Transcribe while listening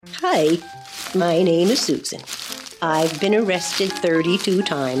Hi, my name is Susan. I've been arrested 32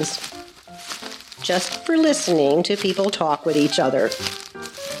 times just for listening to people talk with each other.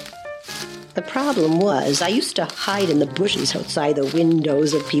 The problem was I used to hide in the bushes outside the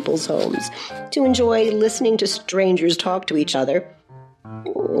windows of people's homes to enjoy listening to strangers talk to each other.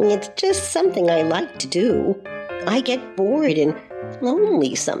 It's just something I like to do. I get bored and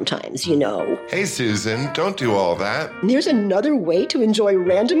lonely sometimes, you know. Hey, Susan, don't do all that. There's another way to enjoy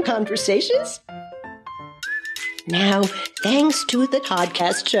random conversations? Now, thanks to the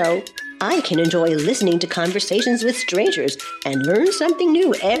Toddcast Show, I can enjoy listening to conversations with strangers and learn something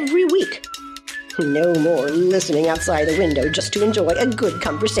new every week. No more listening outside the window just to enjoy a good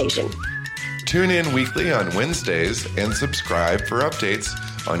conversation. Tune in weekly on Wednesdays and subscribe for updates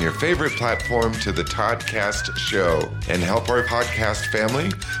on your favorite platform to the Toddcast Show and help our podcast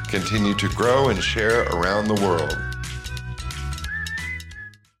family continue to grow and share around the world.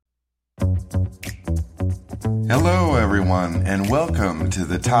 Hello, everyone, and welcome to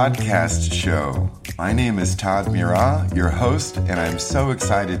the Toddcast Show. My name is Todd Murat, your host, and I'm so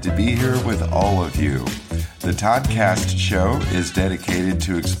excited to be here with all of you. The Toddcast Show is dedicated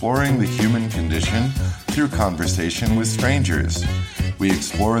to exploring the human condition through conversation with strangers. We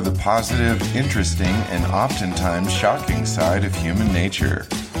explore the positive, interesting, and oftentimes shocking side of human nature.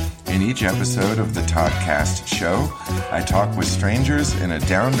 In each episode of the Toddcast Show, I talk with strangers in a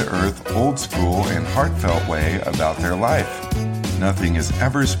down-to-earth, old-school, and heartfelt way about their life. Nothing is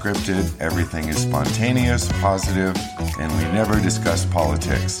ever scripted, everything is spontaneous, positive, and we never discuss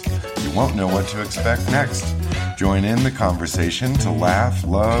politics. You won't know what to expect next. Join in the conversation to laugh,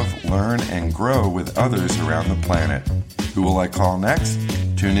 love, learn, and grow with others around the planet. Who will I call next?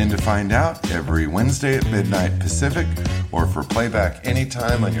 Tune in to find out every Wednesday at midnight Pacific or for playback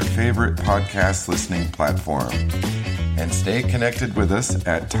anytime on your favorite podcast listening platform. And stay connected with us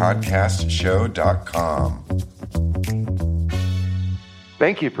at toddcastshow.com.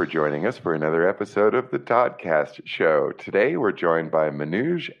 Thank you for joining us for another episode of the Toddcast Show. Today we're joined by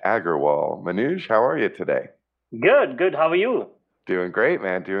Manoj Agarwal. Manoj, how are you today? Good. How are you? Doing great,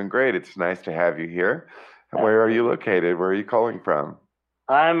 man. Doing great. It's nice to have you here. Where are you located? Where are you calling from?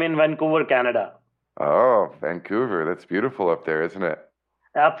 I'm in Vancouver, Canada. Oh, Vancouver. That's beautiful up there, isn't it?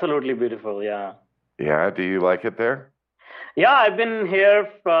 Absolutely beautiful, yeah. Yeah, do you like it there? Yeah, I've been here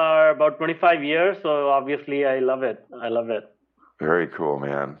for about 25 years, so obviously I love it. Very cool,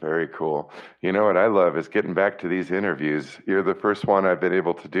 man. Very cool. You know what I love is getting back to these interviews. You're the first one I've been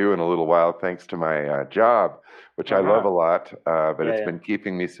able to do in a little while thanks to my job, which I love a lot, but it's been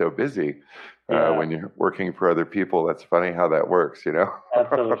keeping me so busy. When you're working for other people, that's funny how that works, you know?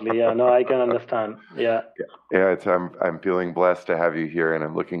 Absolutely, yeah. No, I can understand. Yeah. Yeah, I'm feeling blessed to have you here, and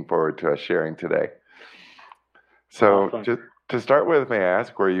I'm looking forward to us sharing today. So, Awesome. just to start with, may I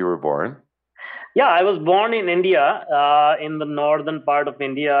ask where you were born? Yeah, I was born in India, in the northern part of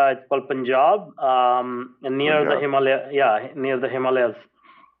India. It's called Punjab, near the Himalaya. Yeah, near the Himalayas.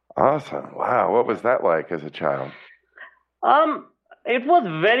 Awesome! Wow, what was that like as a child? It was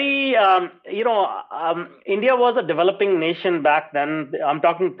very, India was a developing nation back then. I'm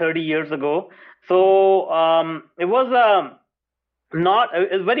talking 30 years ago. So it was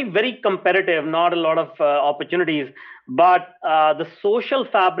it was very, very competitive, not a lot of opportunities. But the social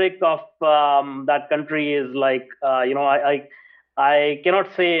fabric of that country is like, I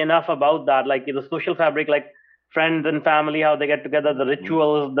cannot say enough about that. Like the social fabric, like friends and family, how they get together, the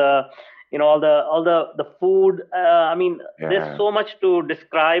rituals, all the food. There's so much to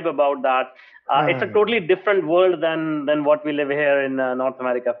describe about that. It's a totally different world than what we live here in North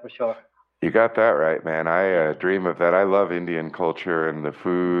America, for sure. You got that right, man. I dream of that. I love Indian culture and the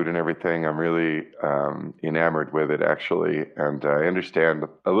food and everything. I'm really enamored with it, actually. And I understand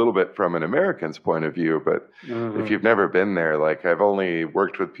a little bit from an American's point of view, but if you've never been there, like I've only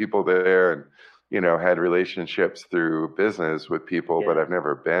worked with people there and, had relationships through business with people, but I've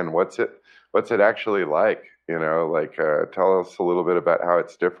never been. What's it actually like? Tell us a little bit about how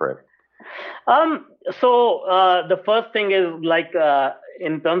it's different. So the first thing is like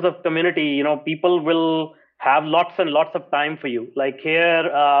in terms of community, people will have lots and lots of time for you. Like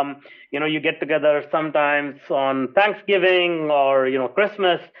here, you get together sometimes on Thanksgiving or,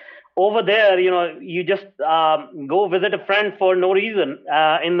 Christmas. Over there, you just go visit a friend for no reason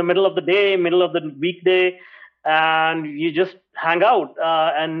in the middle of the day, middle of the weekday, and you just hang out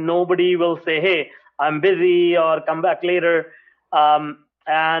and nobody will say, hey, I'm busy or come back later.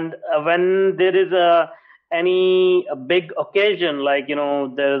 And when there is any big occasion, like,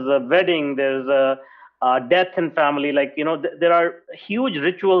 there's a wedding, there's a death in family, like, there are huge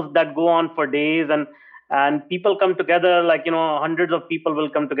rituals that go on for days. And and people come together, like, hundreds of people will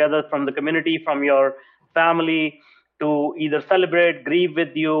come together from the community, from your family, to either celebrate, grieve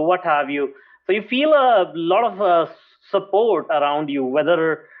with you, what have you. So you feel a lot of support around you,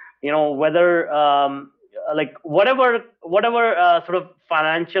 whether like whatever sort of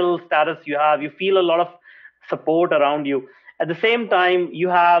financial status you have, you feel a lot of support around you. At the same time, you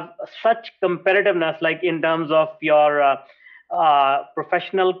have such competitiveness, like in terms of your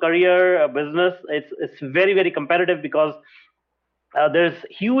professional career, business. It's very, very competitive, because there's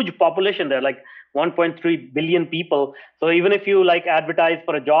huge population there, like 1.3 billion people. So even if you like advertise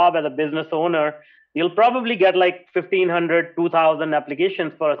for a job as a business owner, you'll probably get like 1,500, 2,000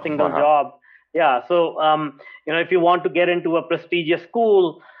 applications for a single job. Yeah. So if you want to get into a prestigious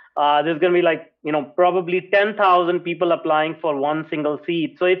school, there's going to be like probably 10,000 people applying for one single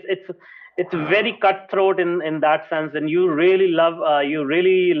seat. So it's very cutthroat in that sense, and you really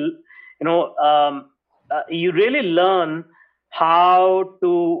learn how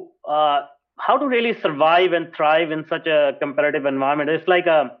to really survive and thrive in such a competitive environment. It's like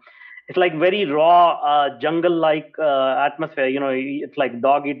very raw, jungle-like atmosphere. It's like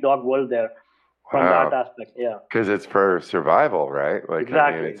dog eat dog world there. From that aspect, yeah. Because it's for survival, right? Like,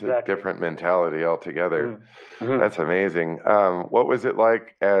 exactly, it's a different mentality altogether. Mm-hmm. That's amazing. What was it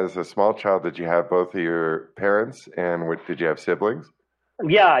like as a small child? Did you have both of your parents, and did you have siblings?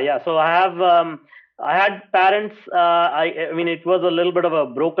 Yeah. So I had parents. I mean, it was a little bit of a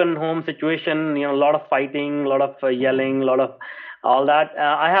broken home situation. A lot of fighting, a lot of yelling, a lot of all that.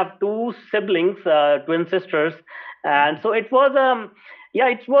 I have two siblings, twin sisters, and so it was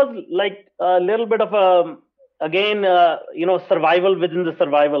it was like a little bit of a, again, survival within the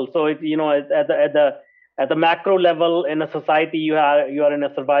survival. So at the macro level in a society, you are in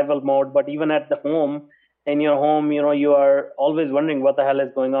a survival mode, but even at the home, in your home, you are always wondering what the hell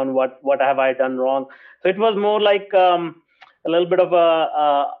is going on, what have I done wrong. So it was more like a little bit of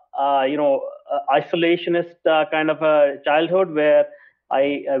a isolationist kind of a childhood, where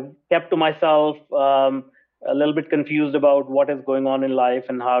I kept to myself, a little bit confused about what is going on in life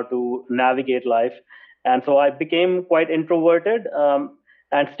and how to navigate life. And so I became quite introverted,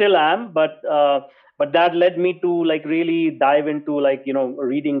 and still am, but that led me to like really dive into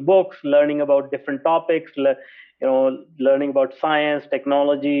reading books, learning about different topics, learning about science,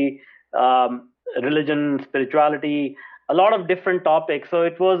 technology, religion, spirituality, a lot of different topics. So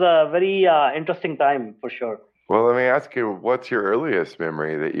it was a very interesting time, for sure. Well, let me ask you, what's your earliest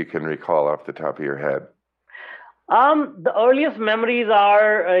memory that you can recall off the top of your head? The earliest memories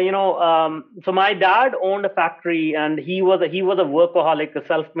are, so my dad owned a factory, and he was a workaholic, a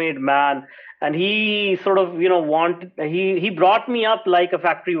self-made man. And he sort of, he brought me up like a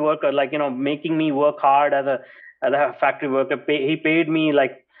factory worker, like, making me work hard as a factory worker. He paid me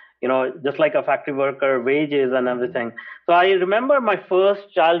like, just like a factory worker, wages and everything. So I remember my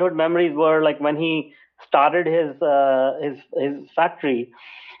first childhood memories were like when he started his factory.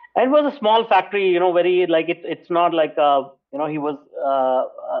 And it was a small factory, very like it's not like he was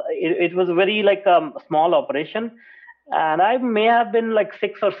it was a very like small operation. And I may have been like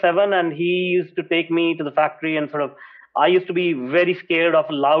 6 or 7, and he used to take me to the factory, and sort of I used to be very scared of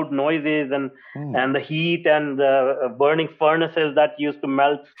loud noises and the heat and the burning furnaces that used to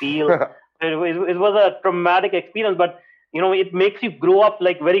melt steel. It was a traumatic experience, but it makes you grow up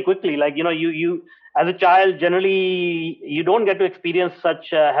like very quickly. Like you as a child, generally you don't get to experience such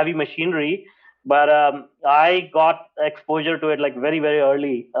heavy machinery, but I got exposure to it like very, very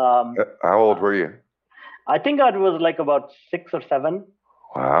early. How old were you? I think I was like about 6 or 7.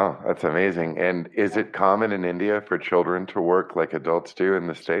 Wow, that's amazing. And is it common in India for children to work like adults do in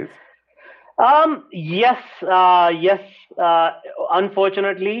the States? Yes.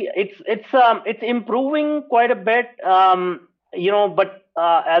 Unfortunately, it's improving quite a bit. But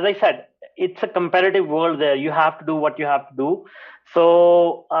as I said, it's a competitive world there. You have to do what you have to do.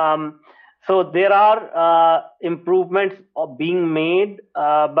 So there are improvements being made,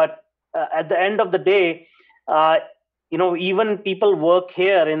 but at the end of the day, even people work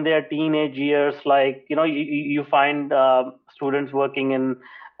here in their teenage years. Like you find students working in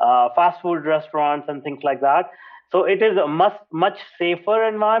fast food restaurants and things like that. So it is a much safer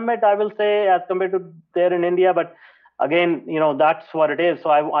environment, I will say, as compared to there in India. But again, that's what it is. So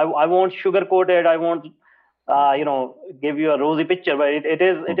I won't sugarcoat it. I won't, give you a rosy picture. But it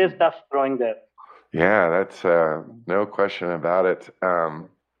is tough growing there. Yeah, that's no question about it.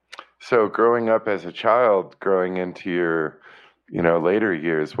 So growing up as a child, growing into your, later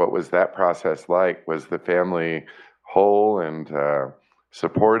years, what was that process like? Was the family whole and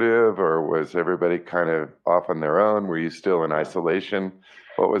supportive, or was everybody kind of off on their own? Were you still in isolation?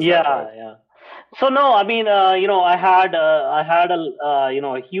 What was that like? Yeah. So no, I mean, I had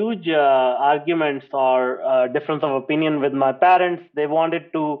a huge arguments or difference of opinion with my parents. They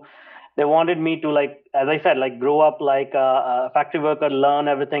wanted me to, like, as I said, like grow up like a factory worker, learn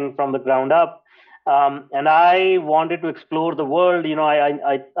everything from the ground up. And I wanted to explore the world.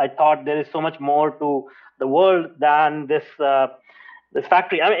 I thought there is so much more to the world than this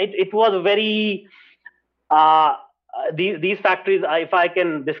factory. I mean, it was a very these factories, if I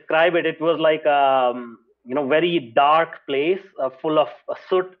can describe it, it was like very dark place, full of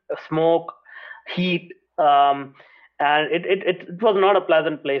soot, smoke, heat, and it was not a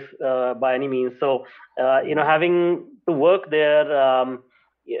pleasant place by any means. So having to work there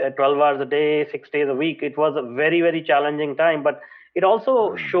 12 hours a day, 6 days a week, it was a very, very challenging time. But it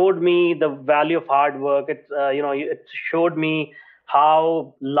also showed me the value of hard work. It showed me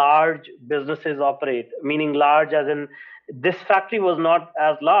how large businesses operate, meaning large as in this factory was not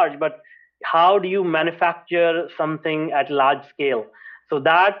as large, but how do you manufacture something at large scale? So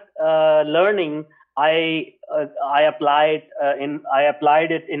that learning, I applied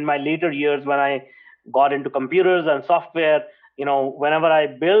it in my later years when I got into computers and software. Whenever I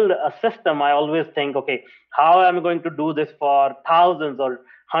build a system, I always think, okay, how am I going to do this for thousands or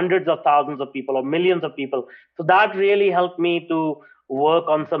hundreds of thousands of people or millions of people? So that really helped me to work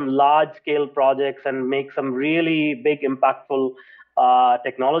on some large scale projects and make some really big, impactful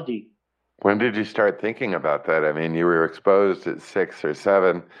technology. When did you start thinking about that? I mean, you were exposed at 6 or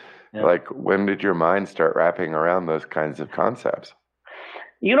 7. Yeah. Like, when did your mind start wrapping around those kinds of concepts?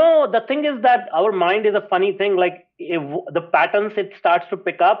 The thing is that our mind is a funny thing. Like, if the patterns it starts to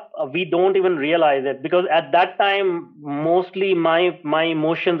pick up, we don't even realize it, because at that time, mostly my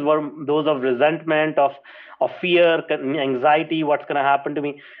emotions were those of resentment, of fear, anxiety, what's going to happen to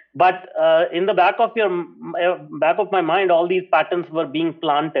me. But in the back of my mind, all these patterns were being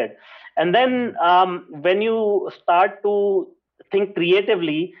planted. And then when you start to think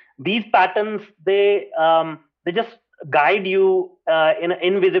creatively, these patterns, they just guide you in an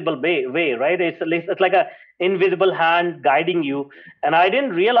invisible way, right? It's like a invisible hand guiding you. And I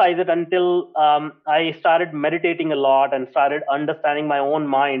didn't realize it until I started meditating a lot and started understanding my own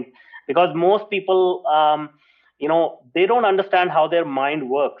mind. Because most people, they don't understand how their mind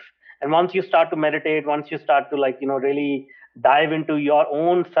works. And once you start to meditate, once you start to really dive into your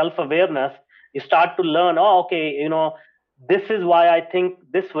own self-awareness, you start to learn, oh, okay, this is why I think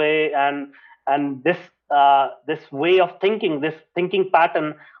this way, and this way of thinking, this thinking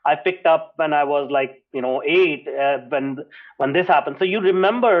pattern, I picked up when I was 8, when this happened. So you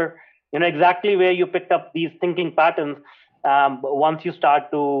remember, exactly where you picked up these thinking patterns once you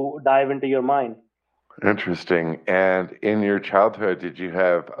start to dive into your mind. Interesting. And in your childhood, did you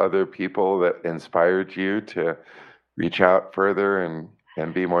have other people that inspired you to reach out further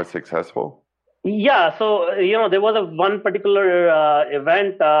and be more successful? Yeah, so there was one particular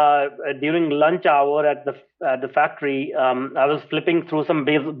event during lunch hour at the factory. I was flipping through some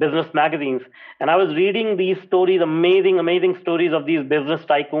business magazines, and I was reading these stories, amazing stories of these business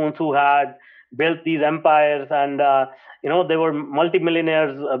tycoons who had built these empires, and they were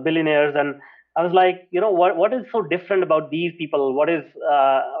multimillionaires, billionaires, and I was like, what is so different about these people? What is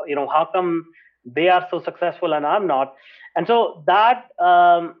how come they are so successful and I'm not? And so that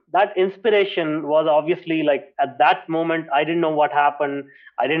inspiration was obviously, like, at that moment, I didn't know what happened.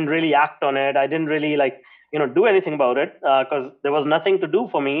 I didn't really act on it. I didn't really do anything about it because there was nothing to do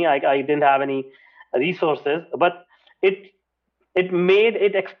for me. I didn't have any resources, but it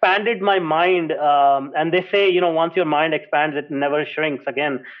expanded my mind. And they say, once your mind expands, it never shrinks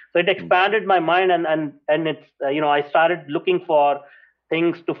again. So it expanded my mind, and it's I started looking for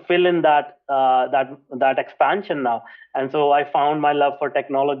things to fill in that expansion now. And so I found my love for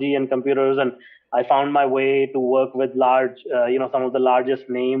technology and computers, and I found my way to work with large, some of the largest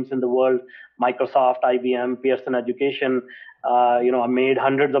names in the world: Microsoft, IBM, Pearson Education. I made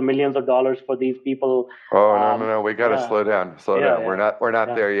hundreds of millions of dollars for these people. Oh, no, we got to slow down. Yeah. We're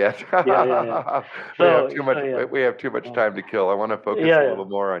not there yet. We have too much time to kill. I want to focus a little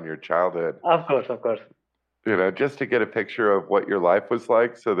more on your childhood. Of course. Just to get a picture of what your life was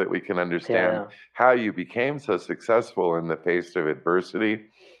like, so that we can understand how you became so successful in the face of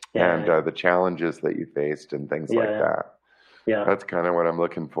adversity and the challenges that you faced and things like that. Yeah, that's kind of what I'm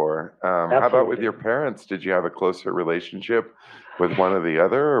looking for. How about with your parents? Did you have a closer relationship with one or the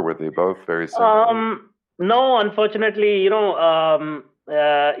other, or were they both very similar? No, unfortunately, with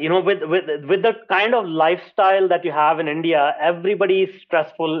the kind of lifestyle that you have in India, everybody's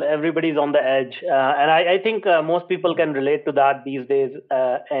stressful, everybody's on the edge, and I think most people can relate to that these days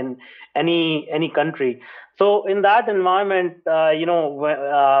in any country. So in that environment,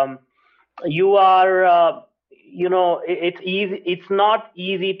 you are, it's easy. It's not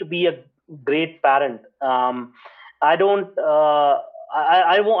easy to be a great parent. I don't.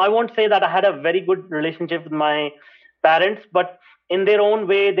 I won't say that I had a very good relationship with my parents, but in their own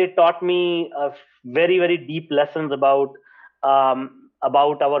way, they taught me very, very deep lessons about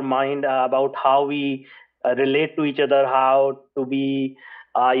our mind, about how we relate to each other, how to be,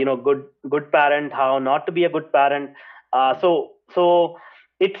 good parent, how not to be a good parent. So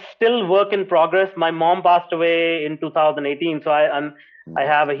it's still work in progress. My mom passed away in 2018, so I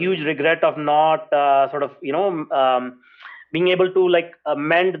have a huge regret of not being able to like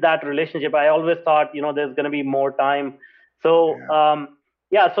mend that relationship. I always thought, there's going to be more time. So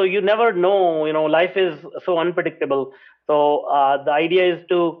so you never know. Life is so unpredictable. So the idea is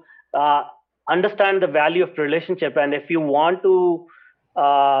to understand the value of relationship, and if you want to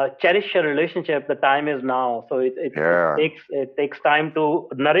cherish a relationship, the time is now. So it takes time to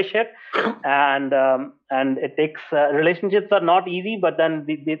nourish it, and it takes relationships are not easy, but then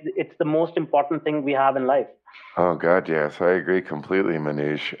it's the most important thing we have in life. Oh God, yes, I agree completely,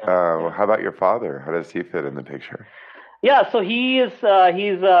 Manish. How about your father? How does he fit in the picture? Yeah, so he's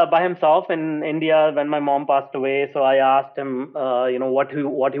by himself in India when my mom passed away. So I asked him, what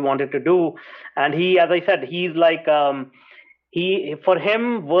he wanted to do, and he, as I said, he's like he for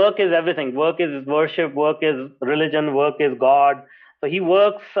him work is everything. Work is worship. Work is religion. Work is God. So he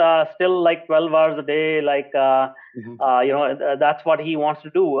works still like 12 hours a day. Like that's what he wants to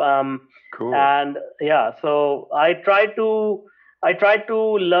do. Cool. And yeah, so I tried to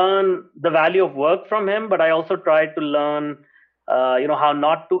learn the value of work from him, but I also tried to learn, how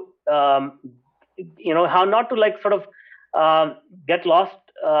not to, how not to like sort of get lost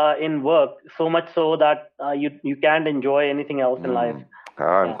in work so much so that you can't enjoy anything else in life. Oh,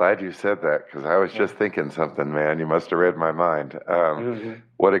 I'm glad you said that, because I was just thinking something, man. You must have read my mind.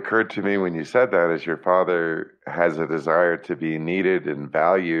 What occurred to me when you said that is your father has a desire to be needed and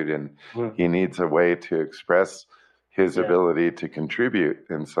valued, and he needs a way to express his ability to contribute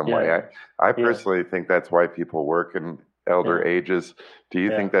in some way. I personally think that's why people work in elder ages. Do you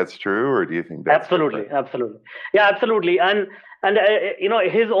think that's true, or do you think that's absolutely Yeah, absolutely. And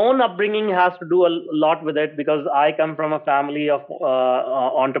his own upbringing has to do a lot with it, because I come from a family of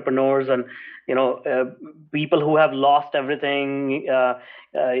entrepreneurs and people who have lost everything.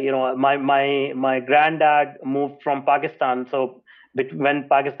 My granddad moved from Pakistan, so when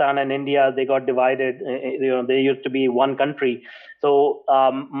Pakistan and India, they got divided, they used to be one country. So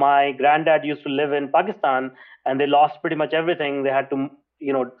my granddad used to live in Pakistan, and they lost pretty much everything. They had to,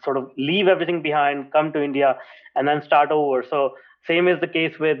 sort of leave everything behind, come to India, and then start over. So same is the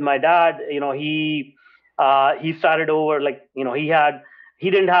case with my dad. He started over, like, he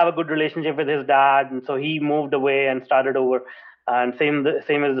didn't have a good relationship with his dad, and so he moved away and started over. And same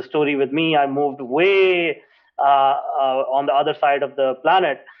is the story with me. I moved way on the other side of the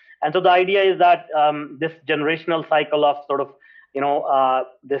planet. And so the idea is that this generational cycle of sort of,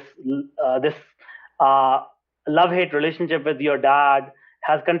 this love-hate relationship with your dad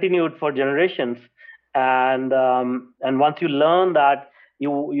has continued for generations. And once you learn that,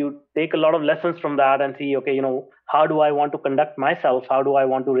 you take a lot of lessons from that and see, okay, how do I want to conduct myself? How do I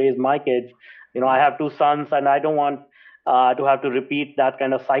want to raise my kids? I have two sons, and I don't want to have to repeat that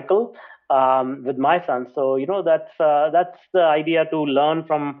kind of cycle with my sons. So that's the idea, to learn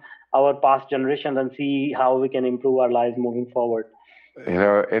from our past generations and see how we can improve our lives moving forward.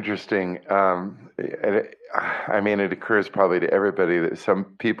 Interesting. It occurs probably to everybody that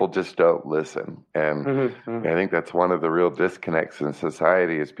some people just don't listen, and I think that's one of the real disconnects in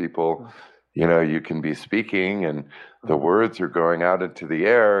society is people. You can be speaking and the words are going out into the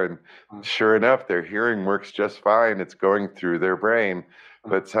air, and sure enough, their hearing works just fine. It's going through their brain,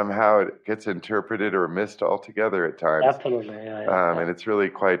 but somehow it gets interpreted or missed altogether at times. Absolutely, and it's really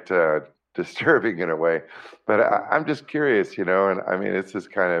quite disturbing in a way. But I'm just curious, and it's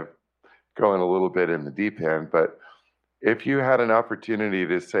just kind of going a little bit in the deep end, but if you had an opportunity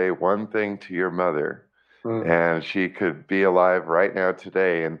to say one thing to your mother, and she could be alive right now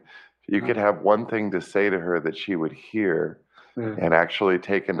today, and you could have one thing to say to her that she would hear and actually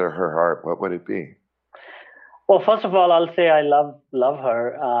take into her heart, what would it be? Well, first of all, I'll say I love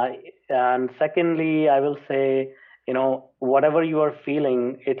her. And secondly, I will say, whatever you are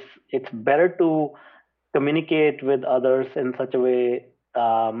feeling, it's better to communicate with others in such a way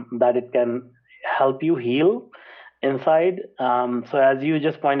that it can help you heal inside. So as you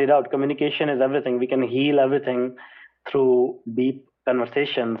just pointed out, communication is everything. We can heal everything through deep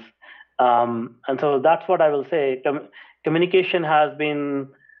conversations. And so that's what I will say. Communication has been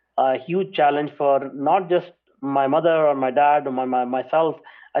a huge challenge for not just my mother or my dad or myself,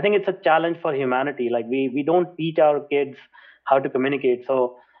 I think it's a challenge for humanity. Like we don't teach our kids how to communicate.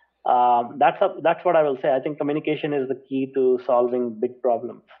 So that's what I will say. I think communication is the key to solving big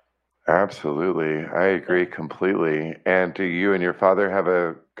problems. Absolutely. I agree completely. And do you and your father have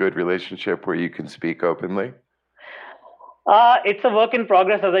a good relationship where you can speak openly? It's a work in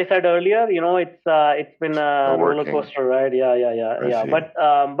progress, as I said earlier. It's been a roller Working. coaster, right? I Yeah. see. But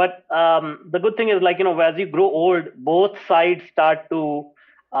the good thing is, like, as you grow old, both sides start to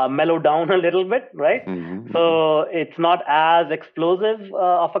mellow down a little bit, right? Mm-hmm. So it's not as explosive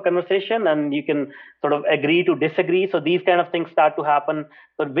of a conversation, and you can sort of agree to disagree. So these kind of things start to happen,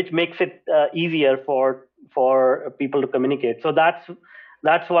 but which makes it easier for people to communicate. So that's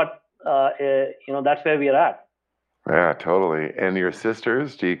what that's where we are at. Yeah, totally. And your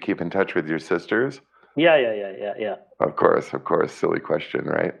sisters, do you keep in touch with your sisters? Yeah. Of course, of course. Silly question,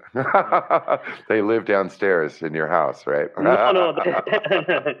 right? They live downstairs in your house, right? No,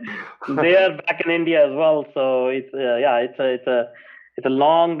 they are back in India as well. So it's a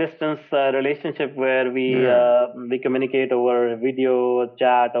long distance relationship where we communicate over video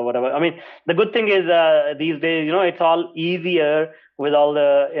chat or whatever. I mean, the good thing is these days, it's all easier with all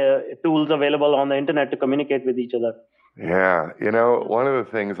the tools available on the internet to communicate with each other. Yeah, one of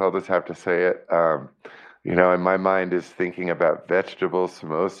the things I'll just have to say it, in my mind is thinking about vegetable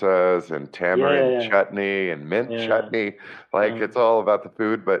samosas and tamarind chutney and mint chutney. Like it's all about the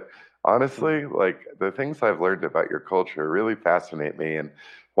food, but honestly, like the things I've learned about your culture really fascinate me. And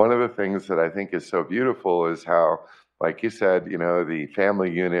one of the things that I think is so beautiful is how, like you said, the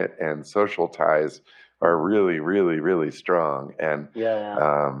family unit and social ties are really, really, really strong. And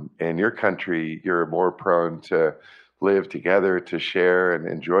in your country, you're more prone to live together, to share and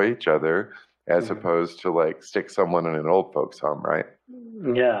enjoy each other, as opposed to like stick someone in an old folks home, right?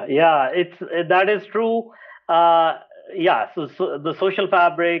 Yeah. That is true. So the social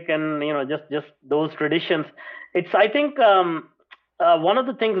fabric and just those traditions. I think one of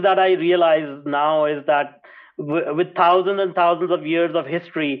the things that I realize now is that with thousands and thousands of years of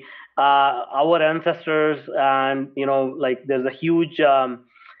history, our ancestors and like there's a huge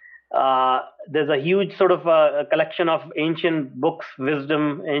sort of a collection of ancient books,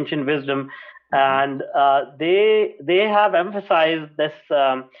 ancient wisdom, and they have emphasized this.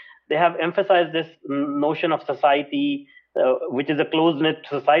 They have emphasized this notion of society, which is a close-knit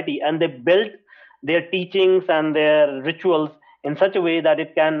society, and they built their teachings and their rituals in such a way that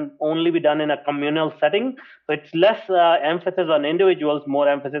it can only be done in a communal setting. So it's less emphasis on individuals, more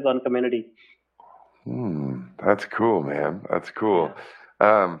emphasis on community. That's cool, man. That's cool.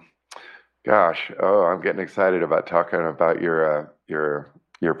 Yeah. Gosh, I'm getting excited about talking about your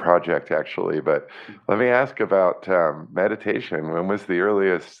project actually. But let me ask about meditation. When was the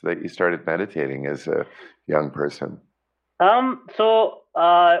earliest that you started meditating as a young person? So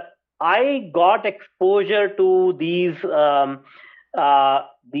I got exposure to these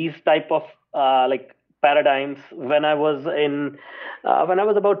type of like paradigms when I was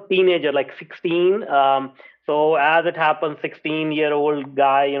about teenager, like 16. So as it happens, 16-year-old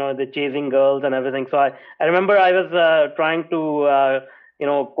guy, the chasing girls and everything. So I remember I was trying to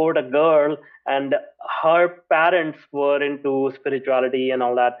court a girl, and her parents were into spirituality and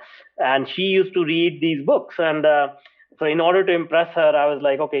all that, and she used to read these books. And so in order to impress her, I was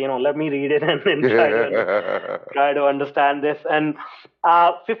like, okay, let me read it and then try to understand this. And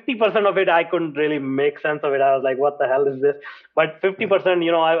 50% of it, I couldn't really make sense of it. I was like, what the hell is this? But 50%,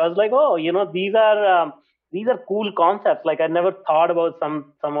 I was like, oh, these are cool concepts. Like I never thought about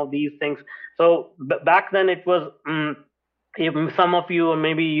some of these things. So back then it was, some of you, or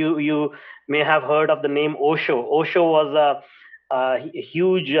maybe you may have heard of the name Osho. Osho was a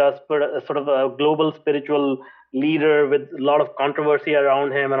huge sort of a global spiritual leader with a lot of controversy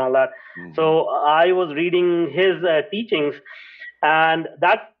around him and all that. So I was reading his teachings, and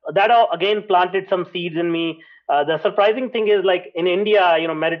that again planted some seeds in me. The surprising thing is, like in India,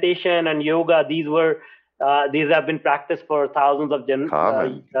 meditation and yoga, these have been practiced for thousands of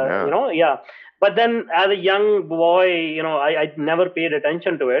But then as a young boy, I never paid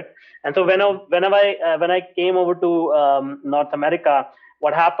attention to it. And so when I came over to North America,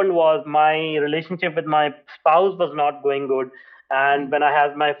 what happened was my relationship with my spouse was not going good. And when I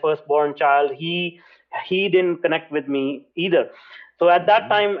had my firstborn child, he didn't connect with me either. So at that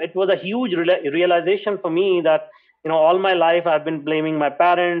time, it was a huge realization for me that, all my life I've been blaming my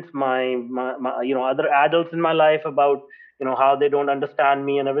parents, my other adults in my life about, how they don't understand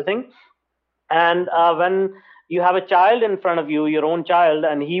me and everything. And when you have a child in front of you, your own child,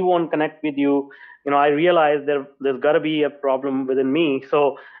 and he won't connect with you, I realized there's got to be a problem within me.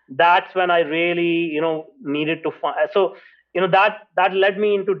 So that's when I really, needed to find. So that led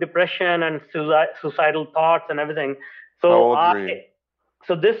me into depression and suicidal thoughts and everything. How So old were you?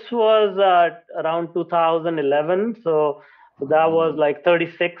 so this was around 2011. So that was like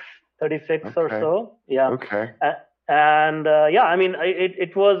 36 or Okay. so. Yeah. Okay. And yeah, I mean,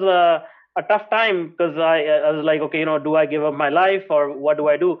 it was a tough time because I was like, okay, do I give up my life or what do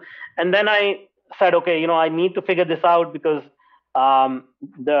I do? And then I said, okay, I need to figure this out because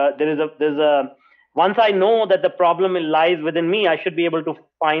there's a once I know that the problem lies within me, I should be able to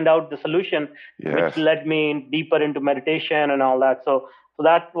find out the solution, Yes. which led me deeper into meditation and all that. So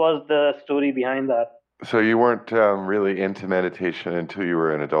that was the story behind that. So you weren't really into meditation until you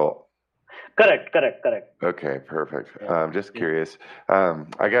were an adult? Correct. Okay, perfect. Yeah. Just curious.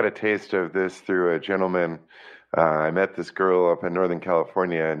 I got a taste of this through a gentleman. I met this girl up in Northern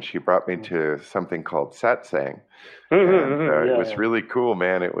California, and she brought me to something called satsang. And it was really cool,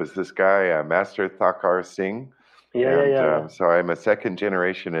 man. It was this guy, Master Thakur Singh. So I'm a second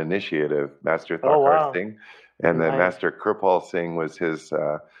generation initiate of Master Thakur Singh. And then Master Kripal Singh was his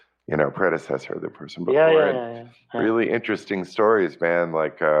predecessor, the person before. Really interesting stories, man.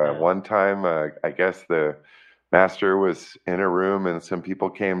 Like one time, I guess the master was in a room and some people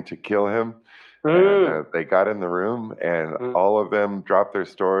came to kill him. And they got in the room and all of them dropped their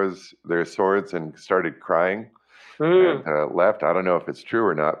swords and started crying and left. I don't know if it's true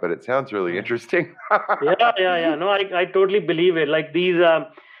or not, but it sounds really interesting. Yeah. No, I totally believe it. Like these,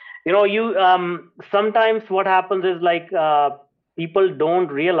 sometimes what happens is like people don't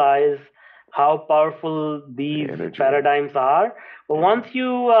realize how powerful these paradigms are. But once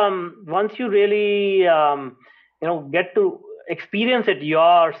you really get to experience it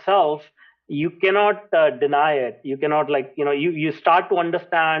yourself, you cannot deny it. You cannot you start to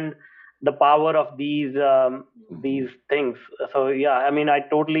understand the power of these things. So yeah, I mean, I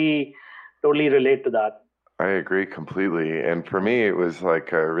totally relate to that. I agree completely. And for me, it was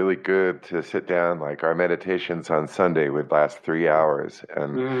like really good to sit down. Like our meditations on Sunday would last 3 hours.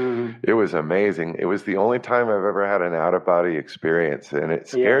 And it was amazing. It was the only time I've ever had an out-of-body experience. And it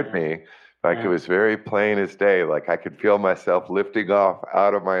scared me. Like it was very plain as day. Like I could feel myself lifting off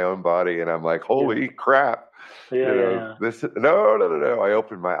out of my own body. And I'm like, holy crap. No. I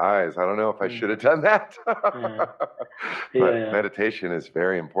opened my eyes. I don't know if I should have done that. But meditation is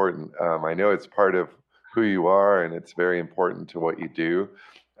very important. I know it's part of who you are, and it's very important to what you do.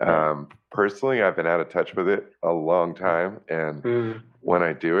 Personally, I've been out of touch with it a long time, and when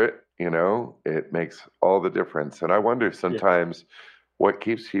I do it, it makes all the difference. And I wonder sometimes what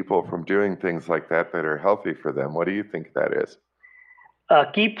keeps people from doing things like that are healthy for them. What do you think that is?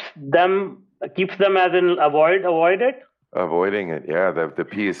 Keeps them as in avoid it? Avoiding it, yeah. The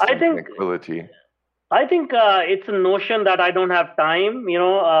peace and tranquility. I think it's a notion that I don't have time.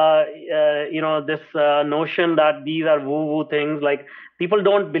 This notion that these are woo-woo things. Like people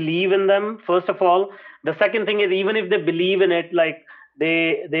don't believe in them. First of all, the second thing is even if they believe in it, like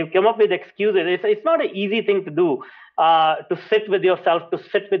they've come up with excuses. It's not an easy thing to do. To sit with yourself, to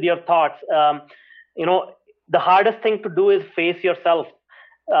sit with your thoughts. The hardest thing to do is face yourself.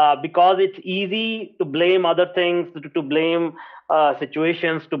 Because it's easy to blame other things, to blame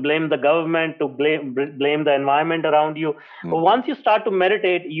situations, to blame the government, to blame the environment around you. But once you start to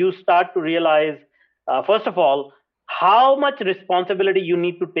meditate, you start to realize, first of all, how much responsibility you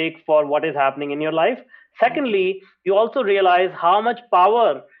need to take for what is happening in your life. Secondly, you also realize how much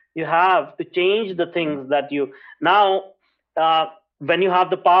power you have to change the things that you now. When you have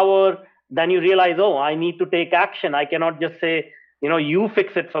the power, then you realize, oh, I need to take action. I cannot just say, you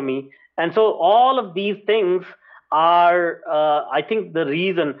fix it for me. And so all of these things are, I think, the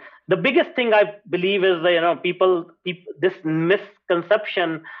reason. The biggest thing I believe is that, people this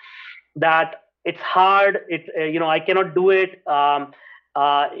misconception that it's hard. I cannot do it. I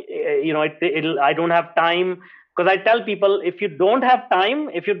don't have time. Because I tell people, if you don't have time,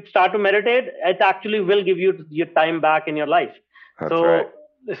 if you start to meditate, it actually will give you your time back in your life. That's right.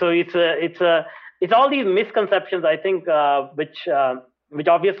 So it's all these misconceptions, I think, which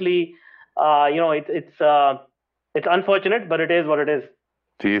obviously, it's unfortunate, but it is what it is.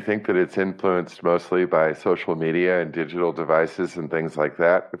 Do you think that it's influenced mostly by social media and digital devices and things like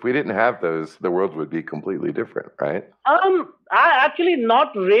that? If we didn't have those, the world would be completely different, right? Actually,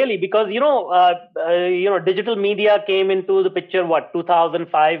 not really, because digital media came into the picture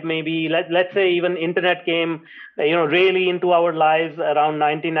 2005 maybe. Let's say even internet came really into our lives around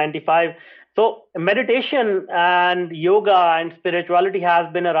 1995. So meditation and yoga and spirituality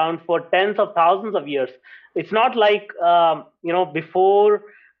has been around for tens of thousands of years. It's not like before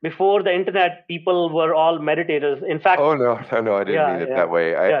before the internet, people were all meditators. In fact, Oh no, no, I didn't yeah, mean it yeah, that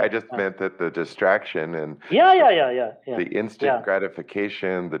way. yeah, I just meant that the distraction and yeah, yeah, yeah, yeah, yeah, the instant yeah,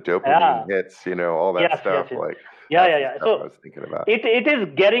 gratification, the dopamine yeah, hits, all that yes, yes, stuff, yes, like yeah, that's yeah, the yeah. stuff I So was thinking about. it is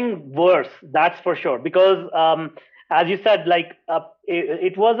getting worse, that's for sure, because as you said, like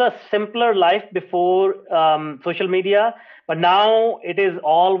it was a simpler life before social media, but now it is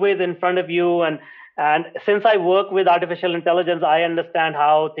always in front of you. And since I work with artificial intelligence, I understand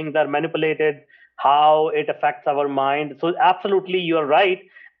how things are manipulated, how it affects our mind. So absolutely, you're right.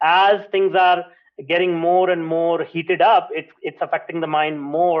 As things are getting more and more heated up, it's affecting the mind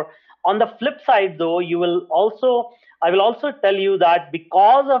more. On the flip side, though, I will also tell you that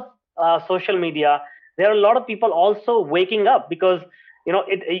because of social media, there are a lot of people also waking up, because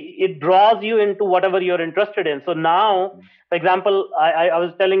it draws you into whatever you're interested in. So now, for example, I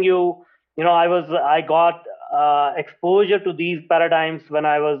was telling you, I got exposure to these paradigms when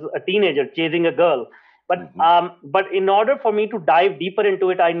I was a teenager chasing a girl. But in order for me to dive deeper into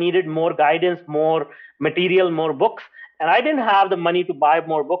it, I needed more guidance, more material, more books, and I didn't have the money to buy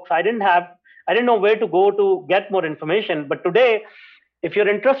more books. I didn't know where to go to get more information. But today, if you're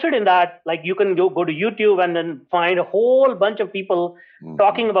interested in that, like, you can go to YouTube and then find a whole bunch of people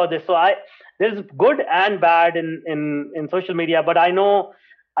talking about this. So there's good and bad in social media, but I know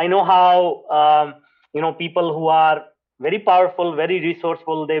how people who are very powerful, very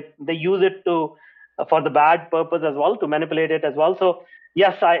resourceful, they use it to for the bad purpose as well, to manipulate it as well. So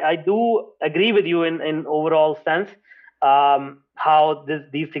yes, I do agree with you in overall sense, how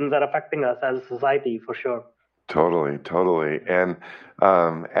these things are affecting us as a society, for sure. Totally, totally. And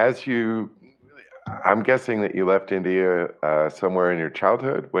I'm guessing that you left India somewhere in your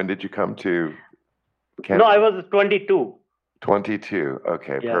childhood. When did you come to No, Canada? I was 22. 22.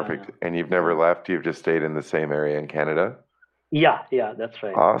 Okay, Yeah, perfect. And you've never left? You've just stayed in the same area in Canada? yeah, that's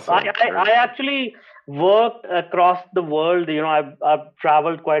right. Awesome. I actually worked across the world. I've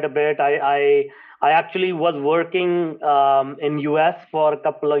traveled quite a bit. I actually was working in US for a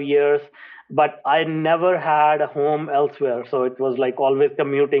couple of years, but I never had a home elsewhere. So it was like always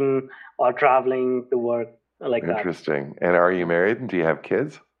commuting or traveling to work like that. Interesting. And are you married? And do you have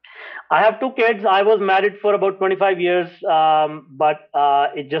kids? I have two kids. I was married for about 25 years, but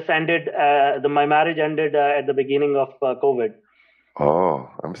it just ended. My marriage ended at the beginning of COVID. Oh,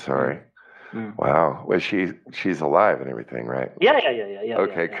 I'm sorry. Wow. Well, she's alive and everything, right? Yeah.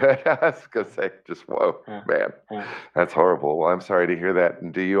 Okay, Yeah. good. I was gonna say, just whoa, man, that's horrible. Well, I'm sorry to hear that.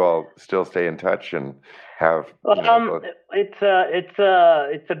 And do you all still stay in touch and have? It's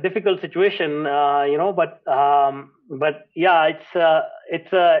a difficult situation, but yeah,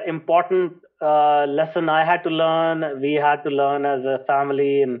 it's a important lesson I had to learn. We had to learn as a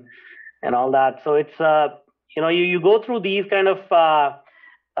family and all that. So it's you go through these kind of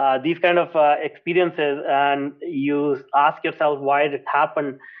experiences, and you ask yourself why it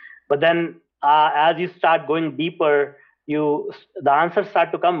happened. But then as you start going deeper, the answers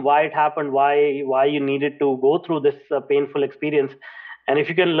start to come, why it happened, why you needed to go through this painful experience. And if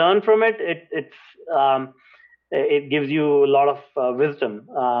you can learn from it, it gives you a lot of wisdom.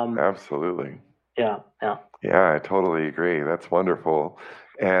 Absolutely. Yeah. Yeah, I totally agree. That's wonderful.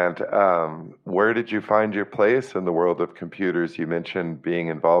 And where did you find your place in the world of computers? You mentioned being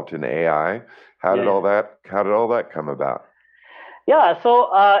involved in AI. How did all that come about? Yeah.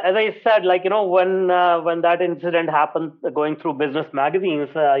 So as I said, when that incident happened, going through business magazines,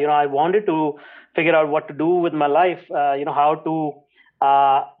 I wanted to figure out what to do with my life. How to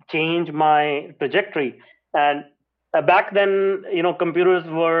change my trajectory. And back then, computers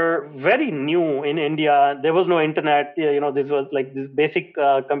were very new in India. There was no internet. This was like these basic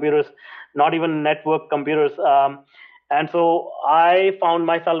computers, not even network computers. And so I found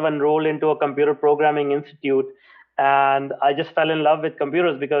myself enrolled into a computer programming institute, and I just fell in love with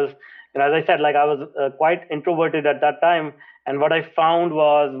computers because, as I said, like, I was quite introverted at that time. And what I found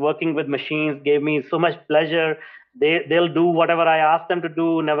was working with machines gave me so much pleasure. They'll do whatever I ask them to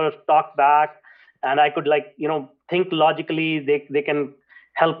do, never talk back. And I could, think logically. They can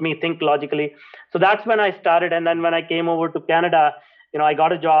help me think logically. So that's when I started. And then when I came over to Canada, I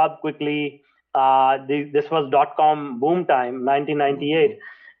got a job quickly. This was .com boom time, 1998.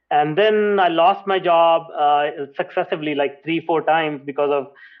 And then I lost my job successively, like 3-4 times, because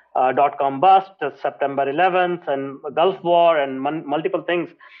of .com bust, September 11th, and Gulf War, and multiple things.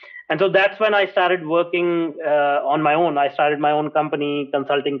 And so that's when I started working on my own. I started my own company,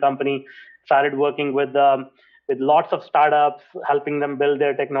 consulting company, started working with lots of startups, helping them build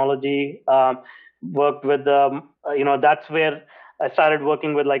their technology. Worked with, that's where I started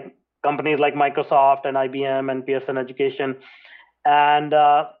working with, like, companies like Microsoft and IBM and Pearson Education. And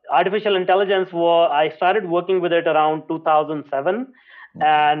artificial intelligence I started working with it around 2007.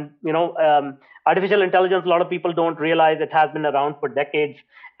 And artificial intelligence, a lot of people don't realize it has been around for decades,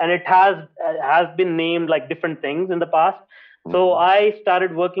 and it has been named like different things in the past. So I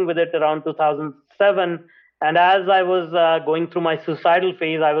started working with it around 2007, and as I was going through my suicidal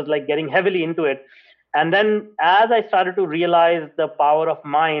phase, I was like getting heavily into it. And then as I started to realize the power of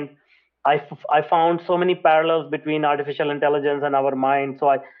mind, I found so many parallels between artificial intelligence and our mind. So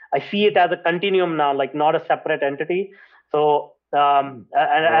I see it as a continuum now, like not a separate entity. So, and Well,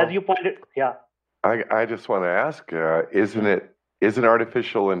 as you pointed, yeah. I just want to ask, isn't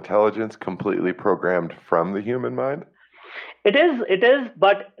artificial intelligence completely programmed from the human mind? It is,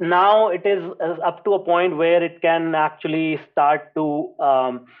 but now it is up to a point where it can actually start to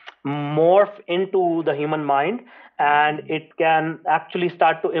morph into the human mind, and it can actually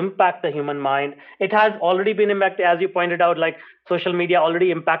start to impact the human mind. It has already been impacted, as you pointed out, like social media already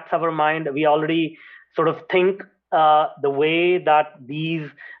impacts our mind. We already sort of think the way that these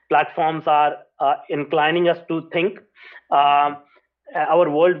platforms are inclining us to think. Our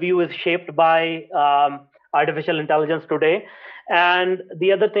worldview is shaped by artificial intelligence today. And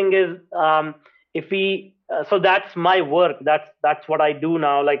the other thing is, if we so that's my work. That's what I do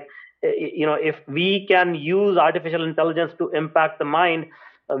now. Like, if we can use artificial intelligence to impact the mind,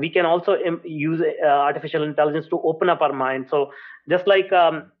 we can also use artificial intelligence to open up our mind. So just like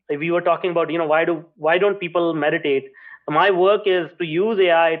we were talking about, why don't people meditate? My work is to use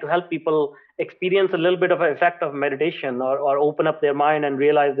AI to help people experience a little bit of an effect of meditation, or open up their mind and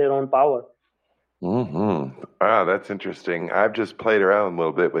realize their own power. Ah, that's interesting. I've just played around a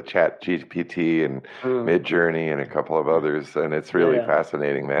little bit with ChatGPT and Midjourney and a couple of others, and it's really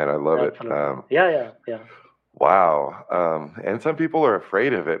fascinating, man. I love it. Yeah. Wow. And some people are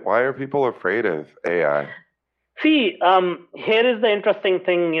afraid of it. Why are people afraid of AI? See, here is the interesting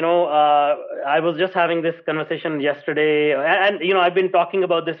thing. I was just having this conversation yesterday, and I've been talking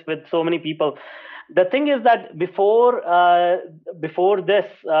about this with so many people. The thing is that before this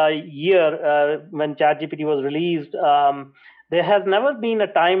year, when ChatGPT was released, there has never been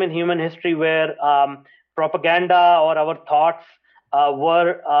a time in human history where propaganda or our thoughts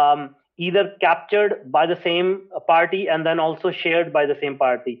were either captured by the same party and then also shared by the same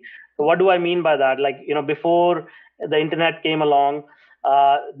party. So what do I mean by that? Like, before the internet came along,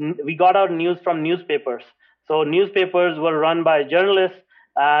 we got our news from newspapers. So newspapers were run by journalists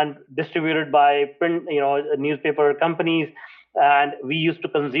and distributed by print, newspaper companies, and we used to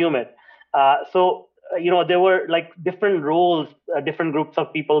consume it. So there were like different roles, different groups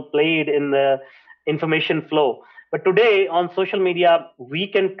of people played in the information flow. But today on social media, we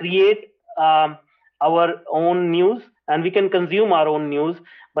can create our own news, and we can consume our own news.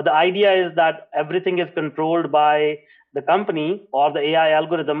 But the idea is that everything is controlled by the company or the AI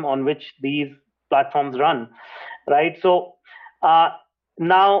algorithm on which these platforms run, right? So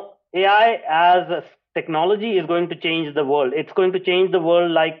now AI as a technology is going to change the world. It's going to change the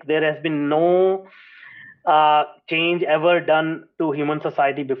world like there has been no change ever done to human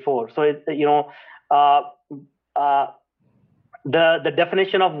society before. So the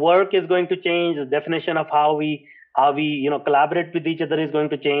definition of work is going to change. The definition of how we collaborate with each other is going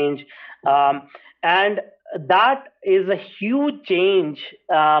to change, and that is a huge change.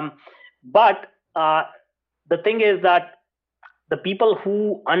 But the thing is that the people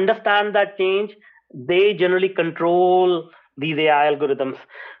who understand that change, they generally control these AI algorithms.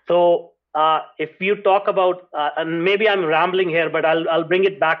 So if you talk about, and maybe I'm rambling here, but I'll bring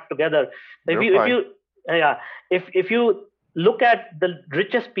it back together. If you look at the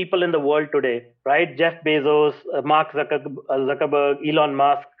richest people in the world today, right? Jeff Bezos, Mark Zuckerberg, Elon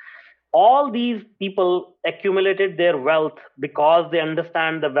Musk, all these people accumulated their wealth because they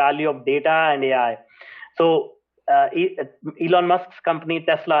understand the value of data and AI. So Elon Musk's company,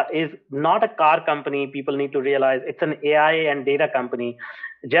 Tesla, is not a car company. People need to realize it's an AI and data company.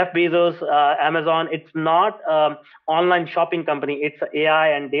 Jeff Bezos, Amazon, it's not an online shopping company. It's an AI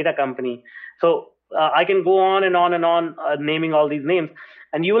and data company. So I can go on and on and on naming all these names.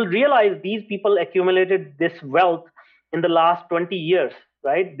 And you will realize these people accumulated this wealth in the last 20 years,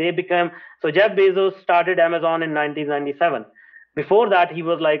 right? So Jeff Bezos started Amazon in 1997. Before that, he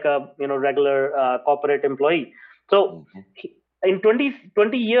was like a regular corporate employee. So in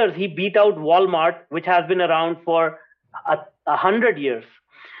 20 years, he beat out Walmart, which has been around for 100 years.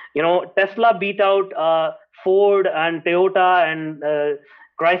 Tesla beat out Ford and Toyota and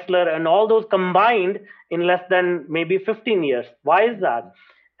Chrysler and all those combined in less than maybe 15 years. Why is that?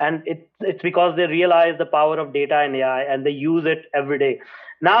 And it's because they realize the power of data and AI, and they use it every day.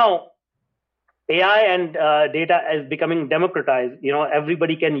 Now, AI and data is becoming democratized.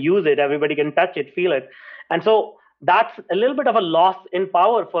 Everybody can use it, everybody can touch it, feel it, and so that's a little bit of a loss in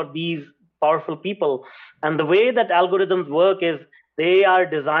power for these powerful people. And the way that algorithms work is they are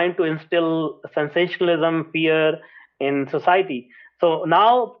designed to instill sensationalism, fear in society. So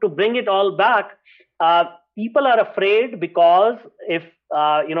now to bring it all back, people are afraid because if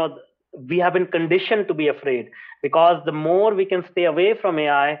we have been conditioned to be afraid, because the more we can stay away from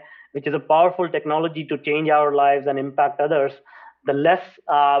AI, which is a powerful technology to change our lives and impact others, the less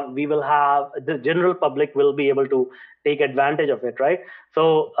we will have, the general public will be able to take advantage of it, right?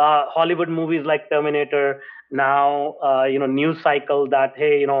 So Hollywood movies like Terminator, now news cycle that,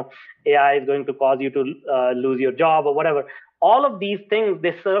 hey, AI is going to cause you to lose your job or whatever. All of these things,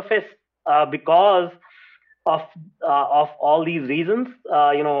 they surface because of all these reasons,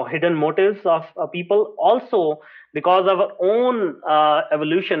 hidden motives of people, also because of our own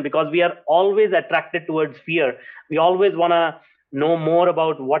evolution, because we are always attracted towards fear. We always want to know more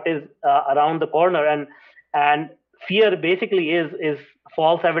about what is around the corner, and fear basically is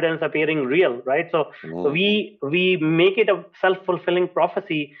false evidence appearing real, right? So we make it a self-fulfilling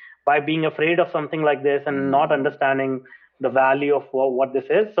prophecy by being afraid of something like this and not understanding the value of what this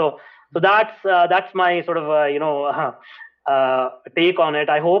is. So that's my sort of take on it.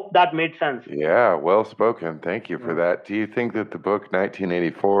 I hope that made sense. Yeah, well spoken. Thank you for that. Do you think that the book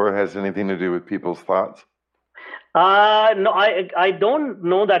 1984 has anything to do with people's thoughts? No, I don't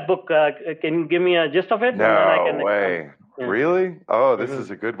know that book. Can you give me a gist of it? No way. Yeah. Really? Oh, this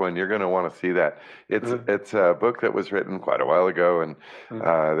is a good one. You're going to want to see that. It's a book that was written quite a while ago, and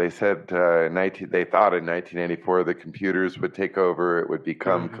they said they thought in 1984 the computers would take over. It would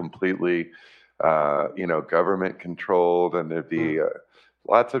become completely, government controlled, and there'd be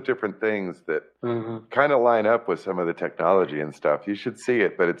lots of different things that kind of line up with some of the technology and stuff. You should see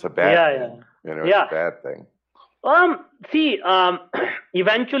it, but it's a bad thing. It's a bad thing.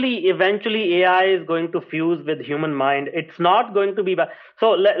 Eventually AI is going to fuse with human mind. It's not going to be bad.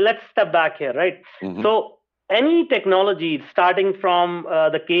 So let's step back here, right? So any technology, starting from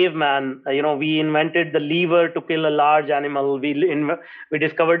the caveman, we invented the lever to kill a large animal. We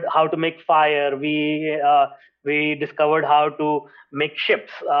discovered how to make fire. We discovered how to make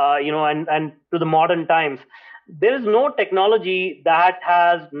ships, and to the modern times. There is no technology that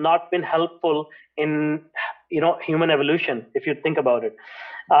has not been helpful in human evolution, if you think about it.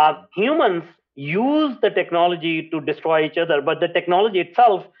 Humans use the technology to destroy each other, but the technology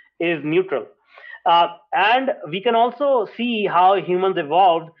itself is neutral. And we can also see how humans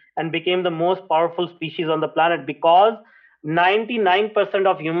evolved and became the most powerful species on the planet, because 99%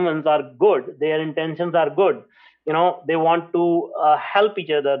 of humans are good. Their intentions are good. They want to help each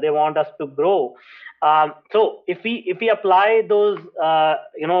other. They want us to grow. So if we apply those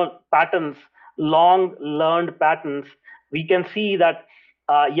patterns, long learned patterns, we can see that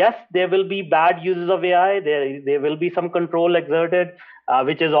yes, there will be bad uses of AI. There will be some control exerted,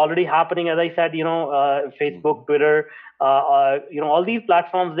 which is already happening. As I said, Facebook, Twitter, all these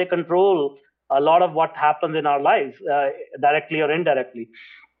platforms, they control a lot of what happens in our lives, directly or indirectly.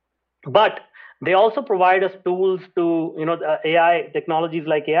 But they also provide us tools to, AI technologies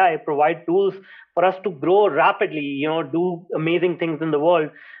like AI provide tools for us to grow rapidly, do amazing things in the world.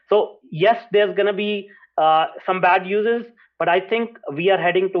 So yes, there's going to be some bad uses, but I think we are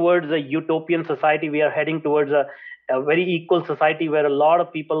heading towards a utopian society. We are heading towards a very equal society where a lot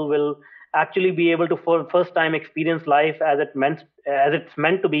of people will actually be able to, for first time, experience life as it's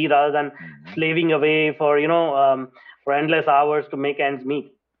meant to be, rather than slaving away for endless hours to make ends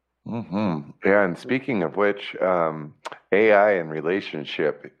meet. Yeah, and speaking of which, AI and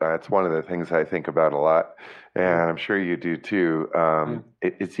relationship, that's one of the things I think about a lot, and I'm sure you do too.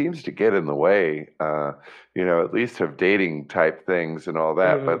 It seems to get in the way, at least of dating type things and all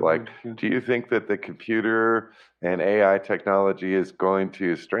that, but do you think that the computer and AI technology is going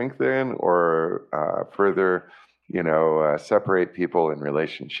to strengthen or further, separate people in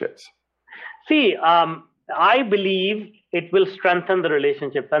relationships? See, I believe it will strengthen the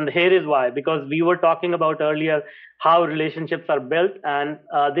relationships. And here is why. Because we were talking about earlier how relationships are built, and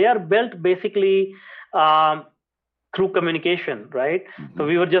they are built basically through communication, right? So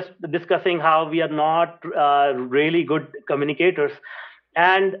we were just discussing how we are not really good communicators.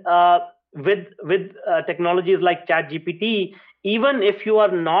 And with technologies like ChatGPT, even if you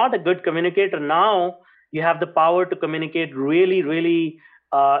are not a good communicator now, you have the power to communicate really, really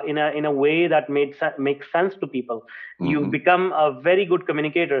in a way that makes sense to people. You become a very good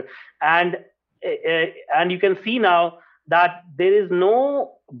communicator, and you can see now that there is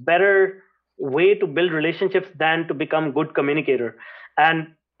no better way to build relationships than to become good communicator.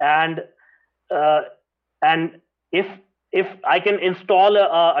 And and if I can install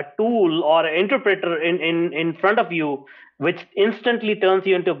a tool or an interpreter in front of you, which instantly turns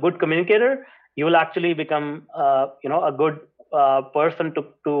you into a good communicator, you will actually become a good person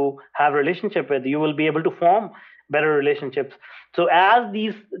to have a relationship with. You will be able to form better relationships. So as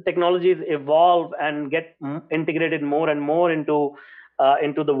these technologies evolve and get integrated more and more into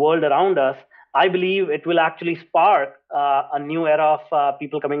the world around us, I believe it will actually spark a new era of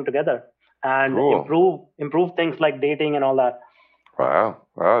people coming together and improve things like dating and all that. Wow,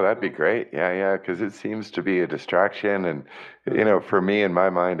 that'd be great. Yeah, because it seems to be a distraction, and for me in my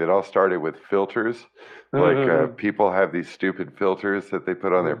mind, it all started with filters. Like people have these stupid filters that they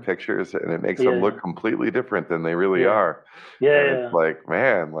put on their pictures, and it makes them look completely different than they really are. And it's like,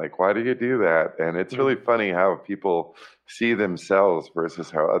 man, like why do you do that? And it's really funny how people see themselves versus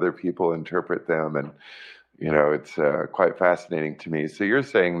how other people interpret them, and it's quite fascinating to me. So you're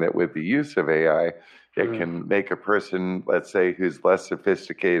saying that with the use of AI, it can make a person, let's say, who's less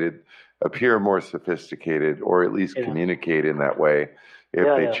sophisticated appear more sophisticated, or at least communicate in that way if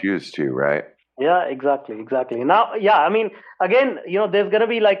they choose to, right? Yeah, exactly. Now, I mean, again, there's going to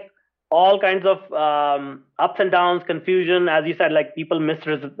be like all kinds of ups and downs, confusion, as you said, like people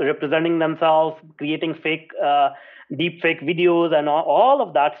misrepresenting themselves, creating deep fake videos and all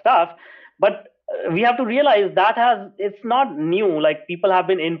of that stuff. But we have to realize that it's not new. Like people have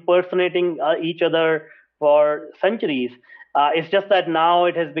been impersonating each other for centuries. It's just that now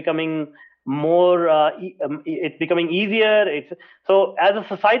it is becoming more, it's becoming easier. So as a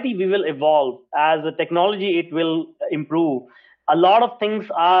society, we will evolve. As a technology, it will improve. A lot of things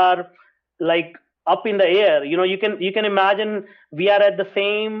are like up in the air. You can imagine we are at the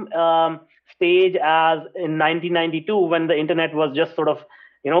same stage as in 1992 when the internet was just sort of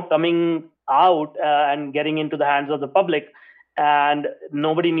coming out and getting into the hands of the public, and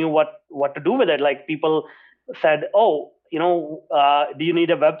nobody knew what to do with it. Like people said, do you need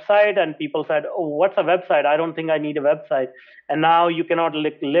a website? And people said, oh, what's a website? I don't think I need a website. And now you cannot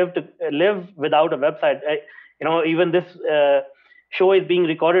live without a website. Even this show is being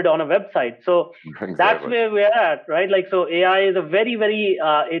recorded on a website. So that's where we're at, right? Like, so AI is a very, very,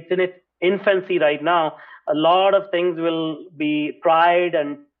 it's in its infancy right now. A lot of things will be tried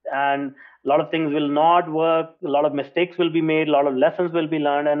and a lot of things will not work. A lot of mistakes will be made. A lot of lessons will be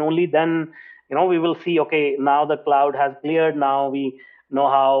learned. And only then, we will see, okay, now the cloud has cleared. Now we know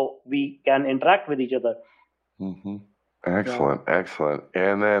how we can interact with each other. Mm-hmm. Excellent.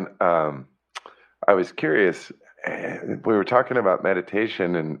 And then I was curious, we were talking about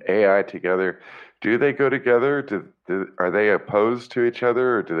meditation and AI together. Do they go together? Are they opposed to each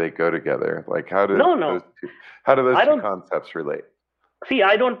other, or do they go together? Like how do those two concepts relate? See,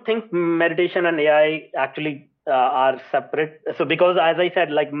 I don't think meditation and AI actually are separate. So because, as I said,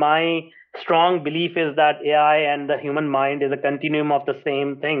 like my strong belief is that AI and the human mind is a continuum of the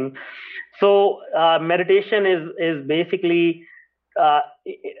same thing. So meditation is basically, at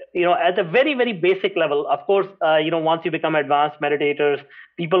a very, very basic level. Of course, once you become advanced meditators,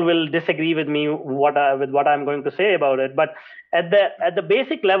 people will disagree with me with what I'm going to say about it. But at the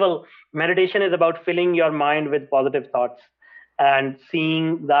basic level, meditation is about filling your mind with positive thoughts and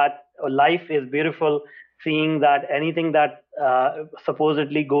seeing that life is beautiful, seeing that anything that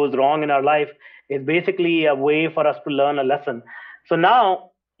supposedly goes wrong in our life is basically a way for us to learn a lesson. So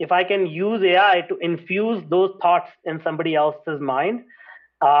now, if I can use AI to infuse those thoughts in somebody else's mind,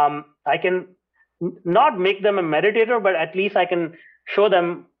 I can not make them a meditator, but at least I can show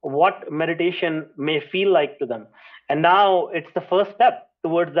them what meditation may feel like to them. And now it's the first step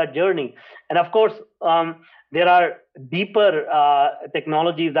towards that journey. And of course, there are deeper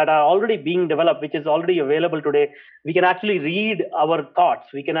technologies that are already being developed, which is already available today. We can actually read our thoughts.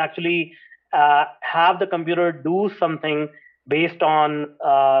 We can actually have the computer do something based on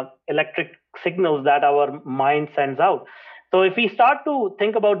electric signals that our mind sends out. So if we start to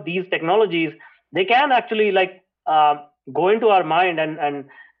think about these technologies, they can actually go into our mind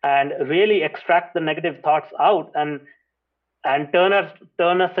and really extract the negative thoughts out and turn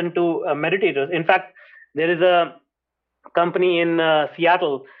us into meditators. In fact, there is a company in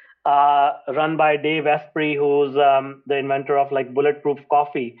Seattle run by Dave Asprey, who's the inventor of bulletproof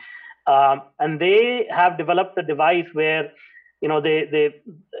coffee, and they have developed a device where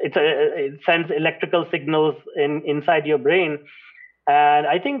it sends electrical signals inside your brain, and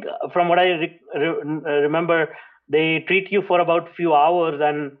I think from what I remember, they treat you for about a few hours,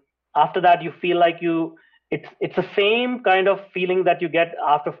 and after that you feel like it's the same kind of feeling that you get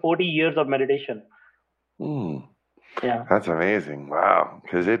after 40 years of meditation. Yeah, that's amazing. Wow,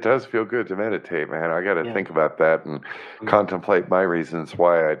 because it does feel good to meditate, man. I got to think about that and contemplate my reasons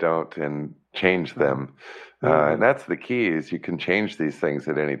why I don't, and change them. And that's the key, is you can change these things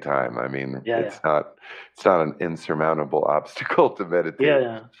at any time. I mean, it's not an insurmountable obstacle to meditate.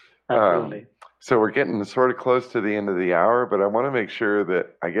 Yeah, absolutely. So we're getting sort of close to the end of the hour, but I want to make sure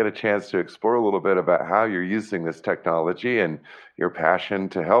that I get a chance to explore a little bit about how you're using this technology and your passion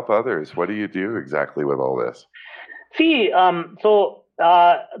to help others. What do you do exactly with all this? See,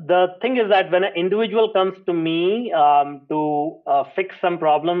 the thing is that when an individual comes to me to fix some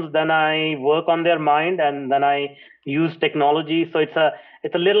problems, then I work on their mind and then I use technology. So it's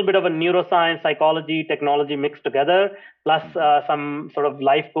a little bit of a neuroscience, psychology, technology mixed together, plus some sort of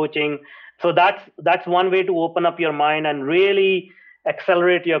life coaching. So that's one way to open up your mind and really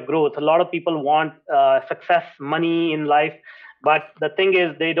accelerate your growth. A lot of people want success, money in life, but the thing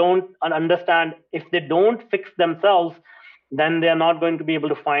is they don't understand, if they don't fix themselves, then they're not going to be able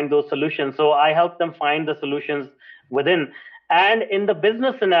to find those solutions. So I help them find the solutions within. And in the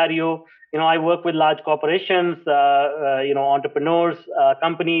business scenario, I work with large corporations, entrepreneurs,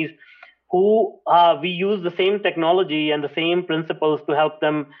 companies who we use the same technology and the same principles to help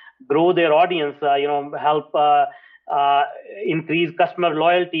them grow their audience, help increase customer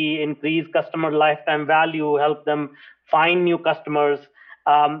loyalty, increase customer lifetime value, help them find new customers.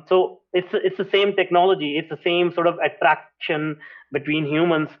 So it's the same technology. It's the same sort of attraction between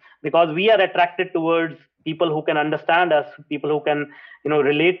humans, because we are attracted towards people who can understand us, people who can,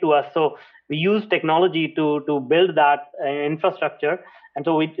 relate to us. So we use technology to build that infrastructure. And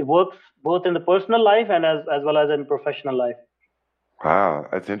so it works both in the personal life and as well as in professional life. Wow,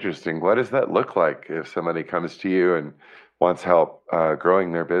 that's interesting. What does that look like if somebody comes to you and wants help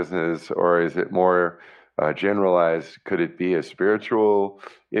growing their business, or is it more generalized? Could it be a spiritual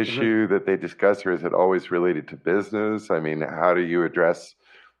issue that they discuss, or is it always related to business? I mean, how do you address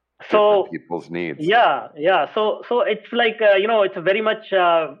different people's needs? Yeah. So it's like, it's very much,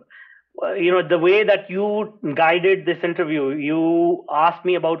 the way that you guided this interview. You asked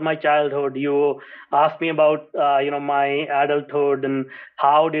me about my childhood. You asked me about, my adulthood and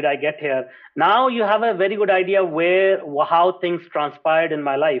how did I get here. Now you have a very good idea how things transpired in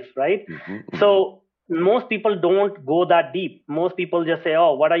my life, right? Mm-hmm. So most people don't go that deep. Most people just say,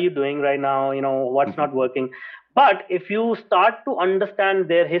 oh, what are you doing right now? What's not working? But if you start to understand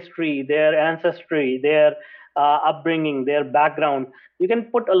their history, their ancestry, their upbringing, their background, you can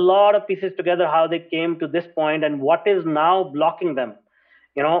put a lot of pieces together, how they came to this point and what is now blocking them.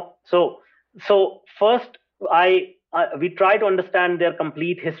 So first we try to understand their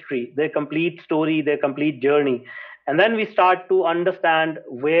complete history, their complete story, their complete journey. And then we start to understand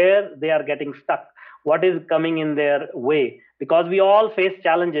where they are getting stuck, what is coming in their way, because we all face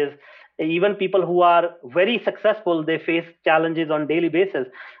challenges. Even people who are very successful, they face challenges on daily basis.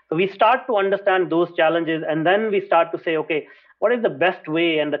 So we start to understand those challenges, and then we start to say, okay, what is the best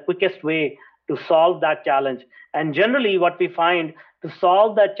way and the quickest way to solve that challenge? And generally what we find, to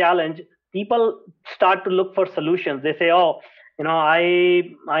solve that challenge, people start to look for solutions. They say, oh,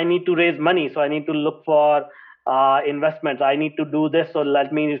 I need to raise money, so I need to look for investments. I need to do this, so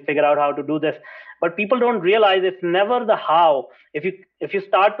let me figure out how to do this. But people don't realize it's never the how. If you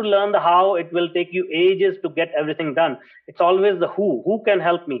start to learn the how, it will take you ages to get everything done. It's always the who. Who can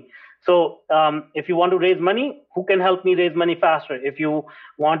help me? So if you want to raise money, who can help me raise money faster? If you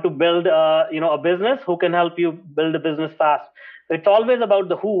want to build a business, who can help you build a business fast? So it's always about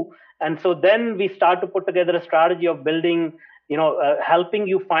the who. And so then we start to put together a strategy of building, helping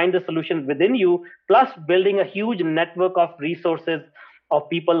you find the solution within you, plus building a huge network of resources of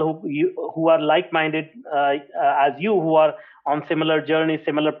people who are like-minded as you, who are on similar journeys,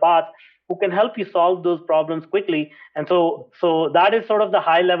 similar paths, who can help you solve those problems quickly. And so that is sort of the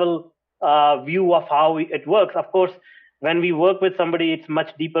high-level view of how it works. Of course, when we work with somebody, it's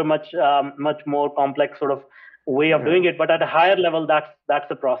much deeper, much more complex sort of way of doing it. But at a higher level, that's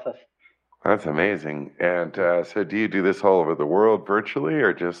the process. That's amazing. And so do you do this all over the world virtually,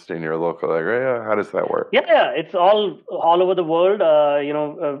 or just in your local area? How does that work? Yeah, it's all over the world.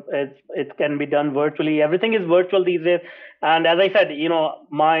 It can be done virtually. Everything is virtual these days. And as I said,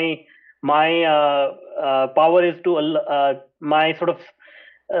 my power is to my sort of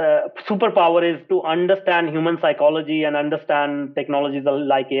superpower is to understand human psychology and understand technologies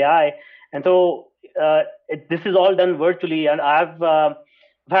like AI. And so this is all done virtually. And I've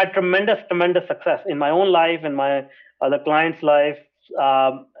had tremendous success in my own life, in my other clients' life.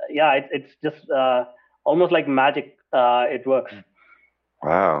 It's just almost like magic. It works.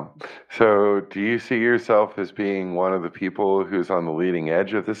 Wow. So do you see yourself as being one of the people who's on the leading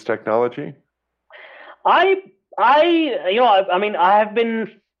edge of this technology? I have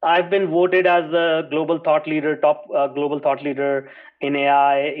been I've been voted as a global thought leader, top global thought leader in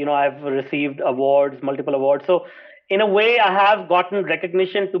AI. I've received awards, multiple awards. So in a way, I have gotten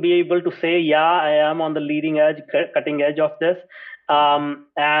recognition to be able to say, yeah, I am on the leading edge, cutting edge of this.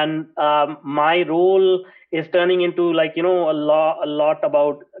 And my role is turning into a lot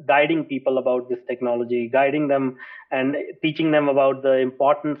about guiding people about this technology, guiding them and teaching them about the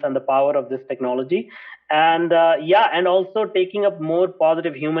importance and the power of this technology. And and also taking a more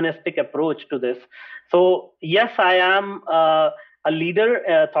positive humanistic approach to this. So yes, I am a leader,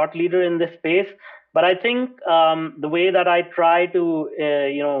 a thought leader in this space. But I think the way that I try to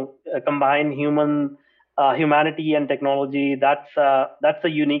combine humanity and technology, that's a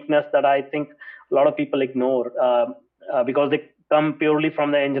uniqueness that I think a lot of people ignore because they come purely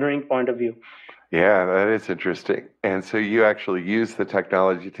from the engineering point of view. Yeah, that is interesting. And so you actually use the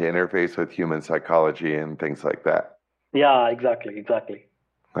technology to interface with human psychology and things like that. Yeah, exactly.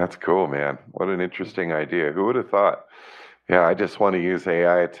 That's cool, man. What an interesting idea. Who would have thought? Yeah, I just want to use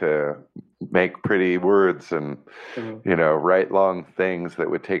AI to make pretty words and, write long things that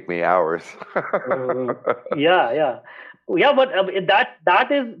would take me hours. Yeah, but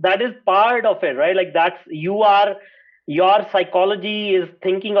that is part of it, right? Like your psychology is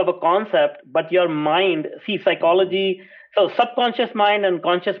thinking of a concept, but your mind, psychology. So subconscious mind and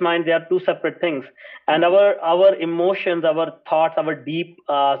conscious mind, they are two separate things. And our emotions, our thoughts, our deep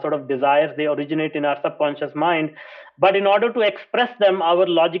sort of desires, they originate in our subconscious mind. But in order to express them, our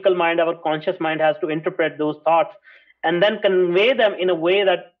logical mind, our conscious mind has to interpret those thoughts and then convey them in a way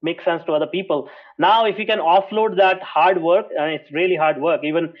that makes sense to other people. Now, if you can offload that hard work, and it's really hard work,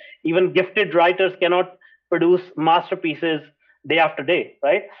 even gifted writers cannot produce masterpieces day after day,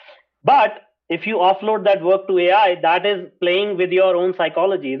 right? But if you offload that work to AI, that is playing with your own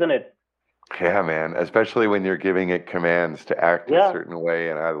psychology, isn't it? Yeah, man. Especially when you're giving it commands to act a certain way,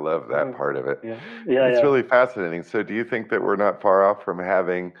 and I love that part of it. It's really fascinating. So, do you think that we're not far off from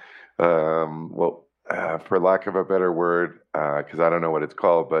having, for lack of a better word, because I don't know what it's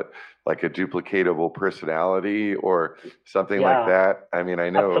called, but like a duplicatable personality or something like that? I mean, I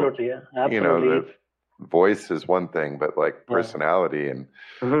know, absolutely. the voice is one thing, but like personality and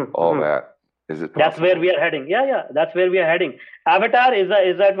all that. Is it possible? That's where we are heading. Yeah, that's where we are heading. Avatar, is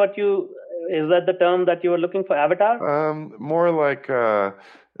that the term that you were looking for? Avatar? More like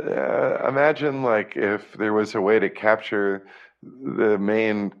imagine like if there was a way to capture the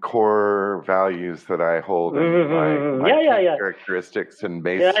main core values that I hold and my characteristics and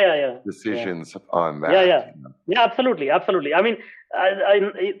base decisions on that. Yeah, absolutely. I mean,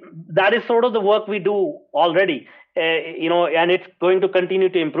 that is sort of the work we do already. And it's going to continue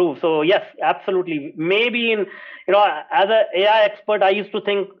to improve. So yes, absolutely. Maybe as an AI expert, I used to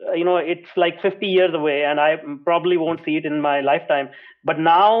think, it's like 50 years away and I probably won't see it in my lifetime. But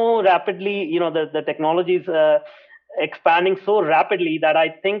now rapidly, the technology is expanding so rapidly that I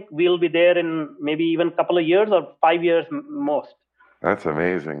think we'll be there in maybe even a couple of years or 5 years most. That's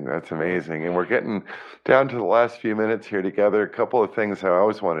amazing. And we're getting down to the last few minutes here together. A couple of things I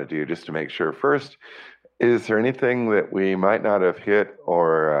always want to do just to make sure. First, is there anything that we might not have hit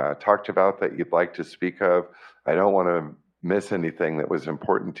or talked about that you'd like to speak of? I don't want to miss anything that was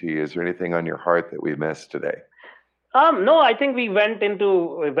important to you. Is there anything on your heart that we missed today? No, I think we went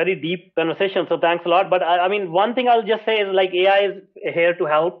into a very deep conversation, so thanks a lot. But I mean, one thing I'll just say is like AI is here to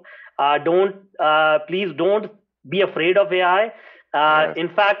help. Please don't be afraid of AI. Yes. In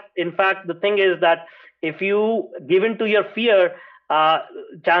fact, the thing is that if you give in to your fear,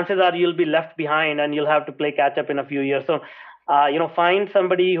 chances are you'll be left behind and you'll have to play catch up in a few years. So, find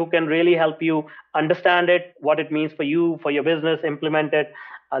somebody who can really help you understand it, what it means for you, for your business, implement it.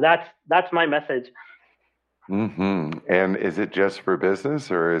 That's my message. Mm-hmm. And is it just for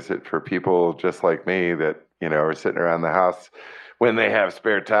business or is it for people just like me that, are sitting around the house when they have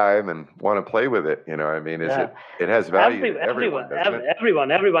spare time and want to play with it? I mean, it has value to everyone.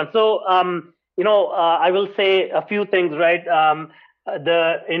 Everyone. So, I will say a few things, right?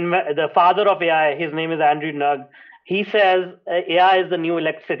 The father of AI, his name is Andrew Ng. He says AI is the new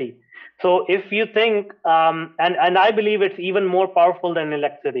electricity. So if you think, and I believe it's even more powerful than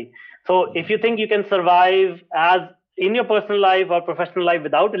electricity. So if you think you can survive as in your personal life or professional life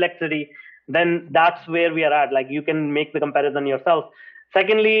without electricity, then that's where we are at. Like you can make the comparison yourself.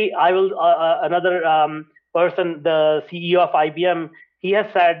 Secondly, another person, the CEO of IBM, he has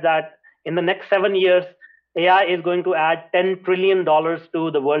said that in the next 7 years, AI is going to add $10 trillion to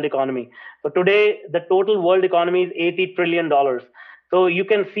the world economy. So today, the total world economy is $80 trillion. So you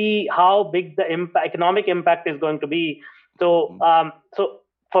can see how big the economic impact is going to be. So, so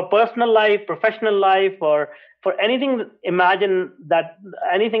for personal life, professional life, or for anything imaginable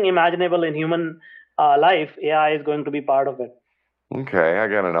in human life, AI is going to be part of it. Okay, I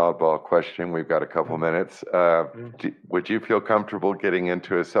got an oddball question. We've got a couple minutes. Would you feel comfortable getting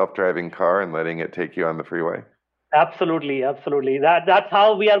into a self-driving car and letting it take you on the freeway? Absolutely, absolutely. That's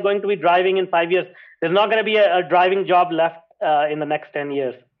how we are going to be driving in 5 years. There's not going to be a driving job left in the next 10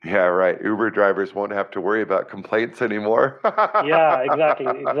 years. Yeah, right. Uber drivers won't have to worry about complaints anymore. Yeah, exactly.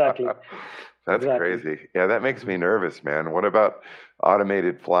 That's crazy. Yeah, that makes me nervous, man. What about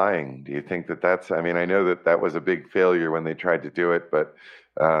automated flying? Do you think I mean, I know that was a big failure when they tried to do it, but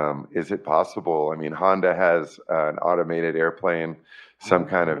is it possible? I mean, Honda has an automated airplane, some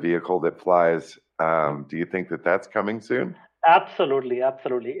kind of vehicle that flies. Do you think that that's coming soon? Absolutely. As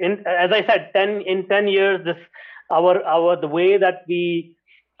I said, in 10 years, the way that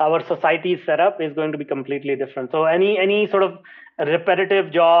our society is set up is going to be completely different. So any sort of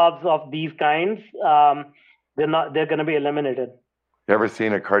repetitive jobs of these kinds, they're going to be eliminated. You ever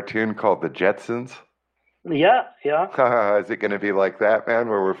seen a cartoon called The Jetsons? Yeah. Is it going to be like that, man,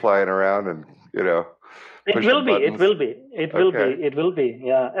 where we're flying around and, It will be.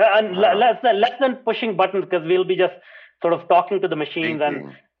 Yeah. And less than pushing buttons, because we'll be just sort of talking to the machines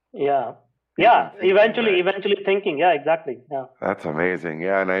thinking. Eventually thinking. Yeah, exactly. Yeah. That's amazing.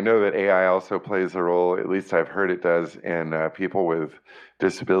 Yeah. And I know that AI also plays a role, at least I've heard it does, in people with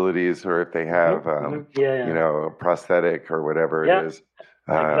disabilities, or if they have, a prosthetic or whatever it is.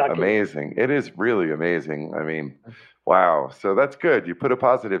 Exactly. Amazing. It is really amazing. I mean, wow. So that's good. You put a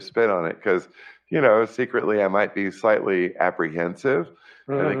positive spin on it because, secretly I might be slightly apprehensive.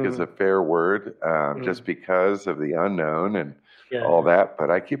 I think is a fair word, just because of the unknown and all that.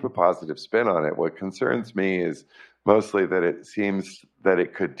 But I keep a positive spin on it. What concerns me is mostly that it seems that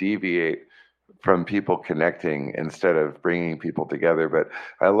it could deviate from people connecting instead of bringing people together. But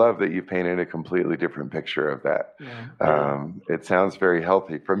I love that you painted a completely different picture of that. It sounds very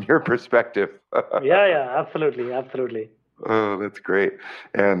healthy from your perspective. Absolutely. Oh, that's great.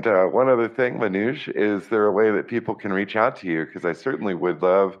 And one other thing, Manoj, is there a way that people can reach out to you? Because I certainly would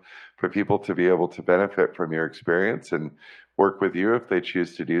love for people to be able to benefit from your experience and work with you if they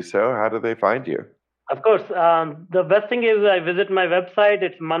choose to do so. How do they find you? Of course. The best thing is I visit my website.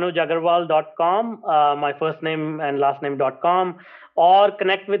 It's manojagarwal.com, my first name and last name.com, or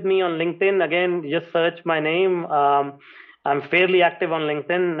connect with me on LinkedIn. Again, just search my name. I'm fairly active on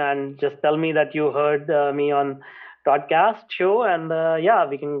LinkedIn, and just tell me that you heard me on Toddcast show, and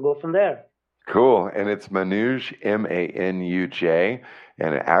we can go from there. Cool. And it's Manoj, Manuj,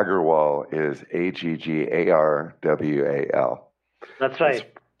 and Agarwal is Aggarwal. That's right.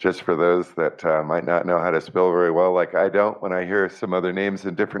 Just for those that might not know how to spell very well, like I don't, when I hear some other names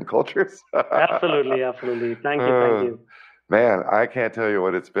in different cultures. Absolutely. Thank you. Man, I can't tell you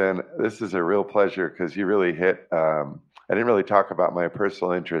what it's been. This is a real pleasure because you really hit. I didn't really talk about my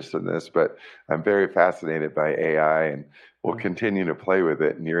personal interest in this, but I'm very fascinated by AI and will continue to play with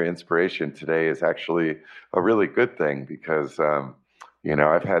it. And your inspiration today is actually a really good thing because,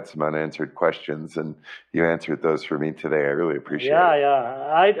 I've had some unanswered questions and you answered those for me today. I really appreciate it.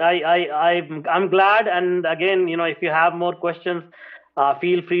 I'm glad. And again, if you have more questions,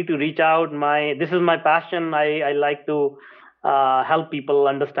 feel free to reach out. This is my passion. I like to help people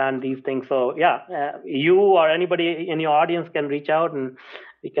understand these things. So you or anybody in your audience can reach out and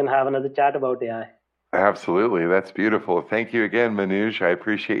we can have another chat about AI. Absolutely. That's beautiful. Thank you again, Manoj. I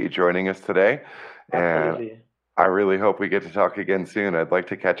appreciate you joining us today. Absolutely. And I really hope we get to talk again soon. I'd like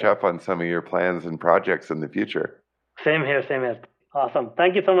to catch up on some of your plans and projects in the future. Same here. Awesome.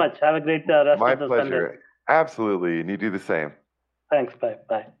 Thank you so much. Have a great rest of the Sunday. My pleasure. Absolutely. And you do the same. Thanks. Bye.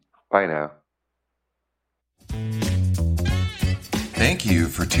 Bye now. Thank you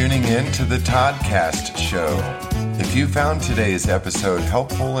for tuning in to the Toddcast Show. If you found today's episode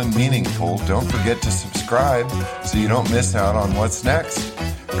helpful and meaningful, don't forget to subscribe so you don't miss out on what's next.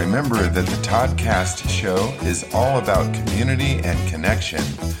 Remember that the Toddcast Show is all about community and connection,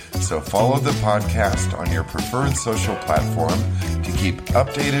 so follow the podcast on your preferred social platform to keep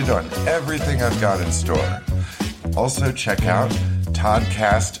updated on everything I've got in store. Also check out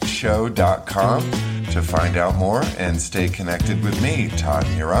toddcastshow.com to find out more and stay connected with me, Todd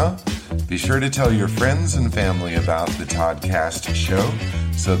Mira. Be sure to tell your friends and family about the Toddcast Show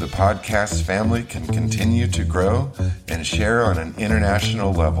so the podcast family can continue to grow and share on an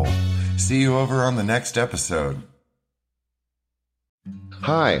international level. See you over on the next episode.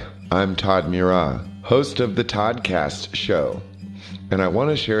 Hi, I'm Todd Mira, host of the Toddcast Show, and I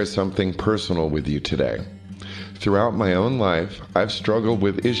want to share something personal with you today. Throughout my own life, I've struggled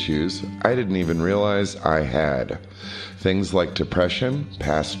with issues I didn't even realize I had. Things like depression,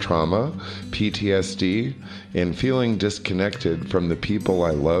 past trauma, PTSD, and feeling disconnected from the people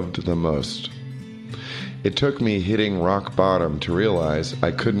I loved the most. It took me hitting rock bottom to realize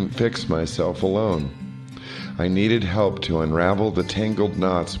I couldn't fix myself alone. I needed help to unravel the tangled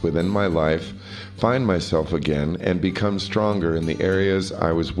knots within my life, find myself again, and become stronger in the areas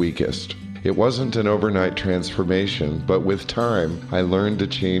I was weakest. It wasn't an overnight transformation, but with time, I learned to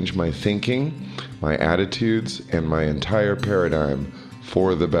change my thinking, my attitudes, and my entire paradigm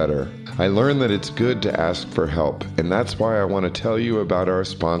for the better. I learned that it's good to ask for help, and that's why I want to tell you about our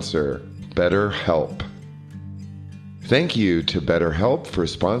sponsor, BetterHelp. Thank you to BetterHelp for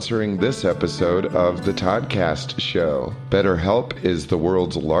sponsoring this episode of the Toddcast Show. BetterHelp is the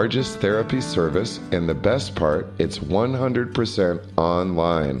world's largest therapy service, and the best part, it's 100%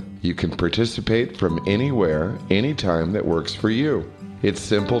 online. You can participate from anywhere, anytime that works for you. It's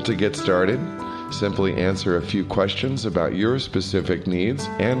simple to get started. Simply answer a few questions about your specific needs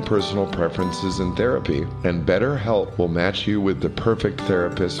and personal preferences in therapy, and BetterHelp will match you with the perfect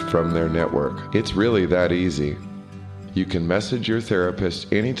therapist from their network. It's really that easy. You can message your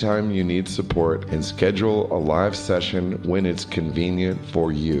therapist anytime you need support and schedule a live session when it's convenient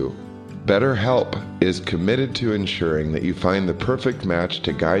for you. BetterHelp is committed to ensuring that you find the perfect match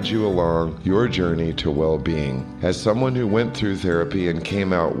to guide you along your journey to well-being. As someone who went through therapy and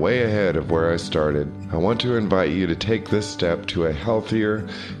came out way ahead of where I started, I want to invite you to take this step to a healthier,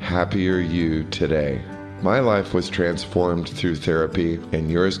 happier you today. My life was transformed through therapy, and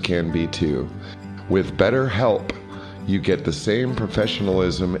yours can be too. With BetterHelp, you get the same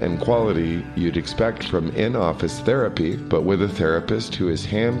professionalism and quality you'd expect from in-office therapy, but with a therapist who is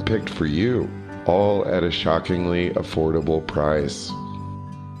hand-picked for you, all at a shockingly affordable price.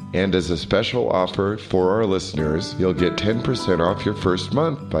 And as a special offer for our listeners, you'll get 10% off your first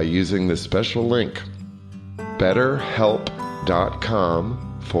month by using this special link,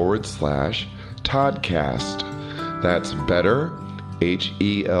 betterhelp.com/Toddcast. That's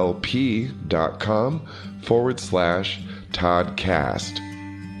betterhelp.com/Toddcast.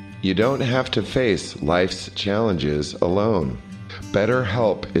 You don't have to face life's challenges alone.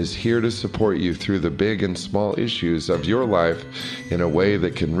 BetterHelp is here to support you through the big and small issues of your life in a way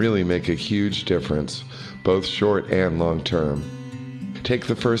that can really make a huge difference, both short and long term. Take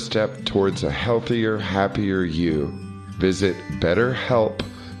the first step towards a healthier, happier you. Visit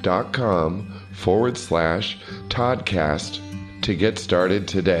betterhelp.com/Toddcast to get started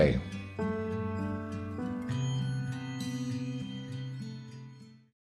today.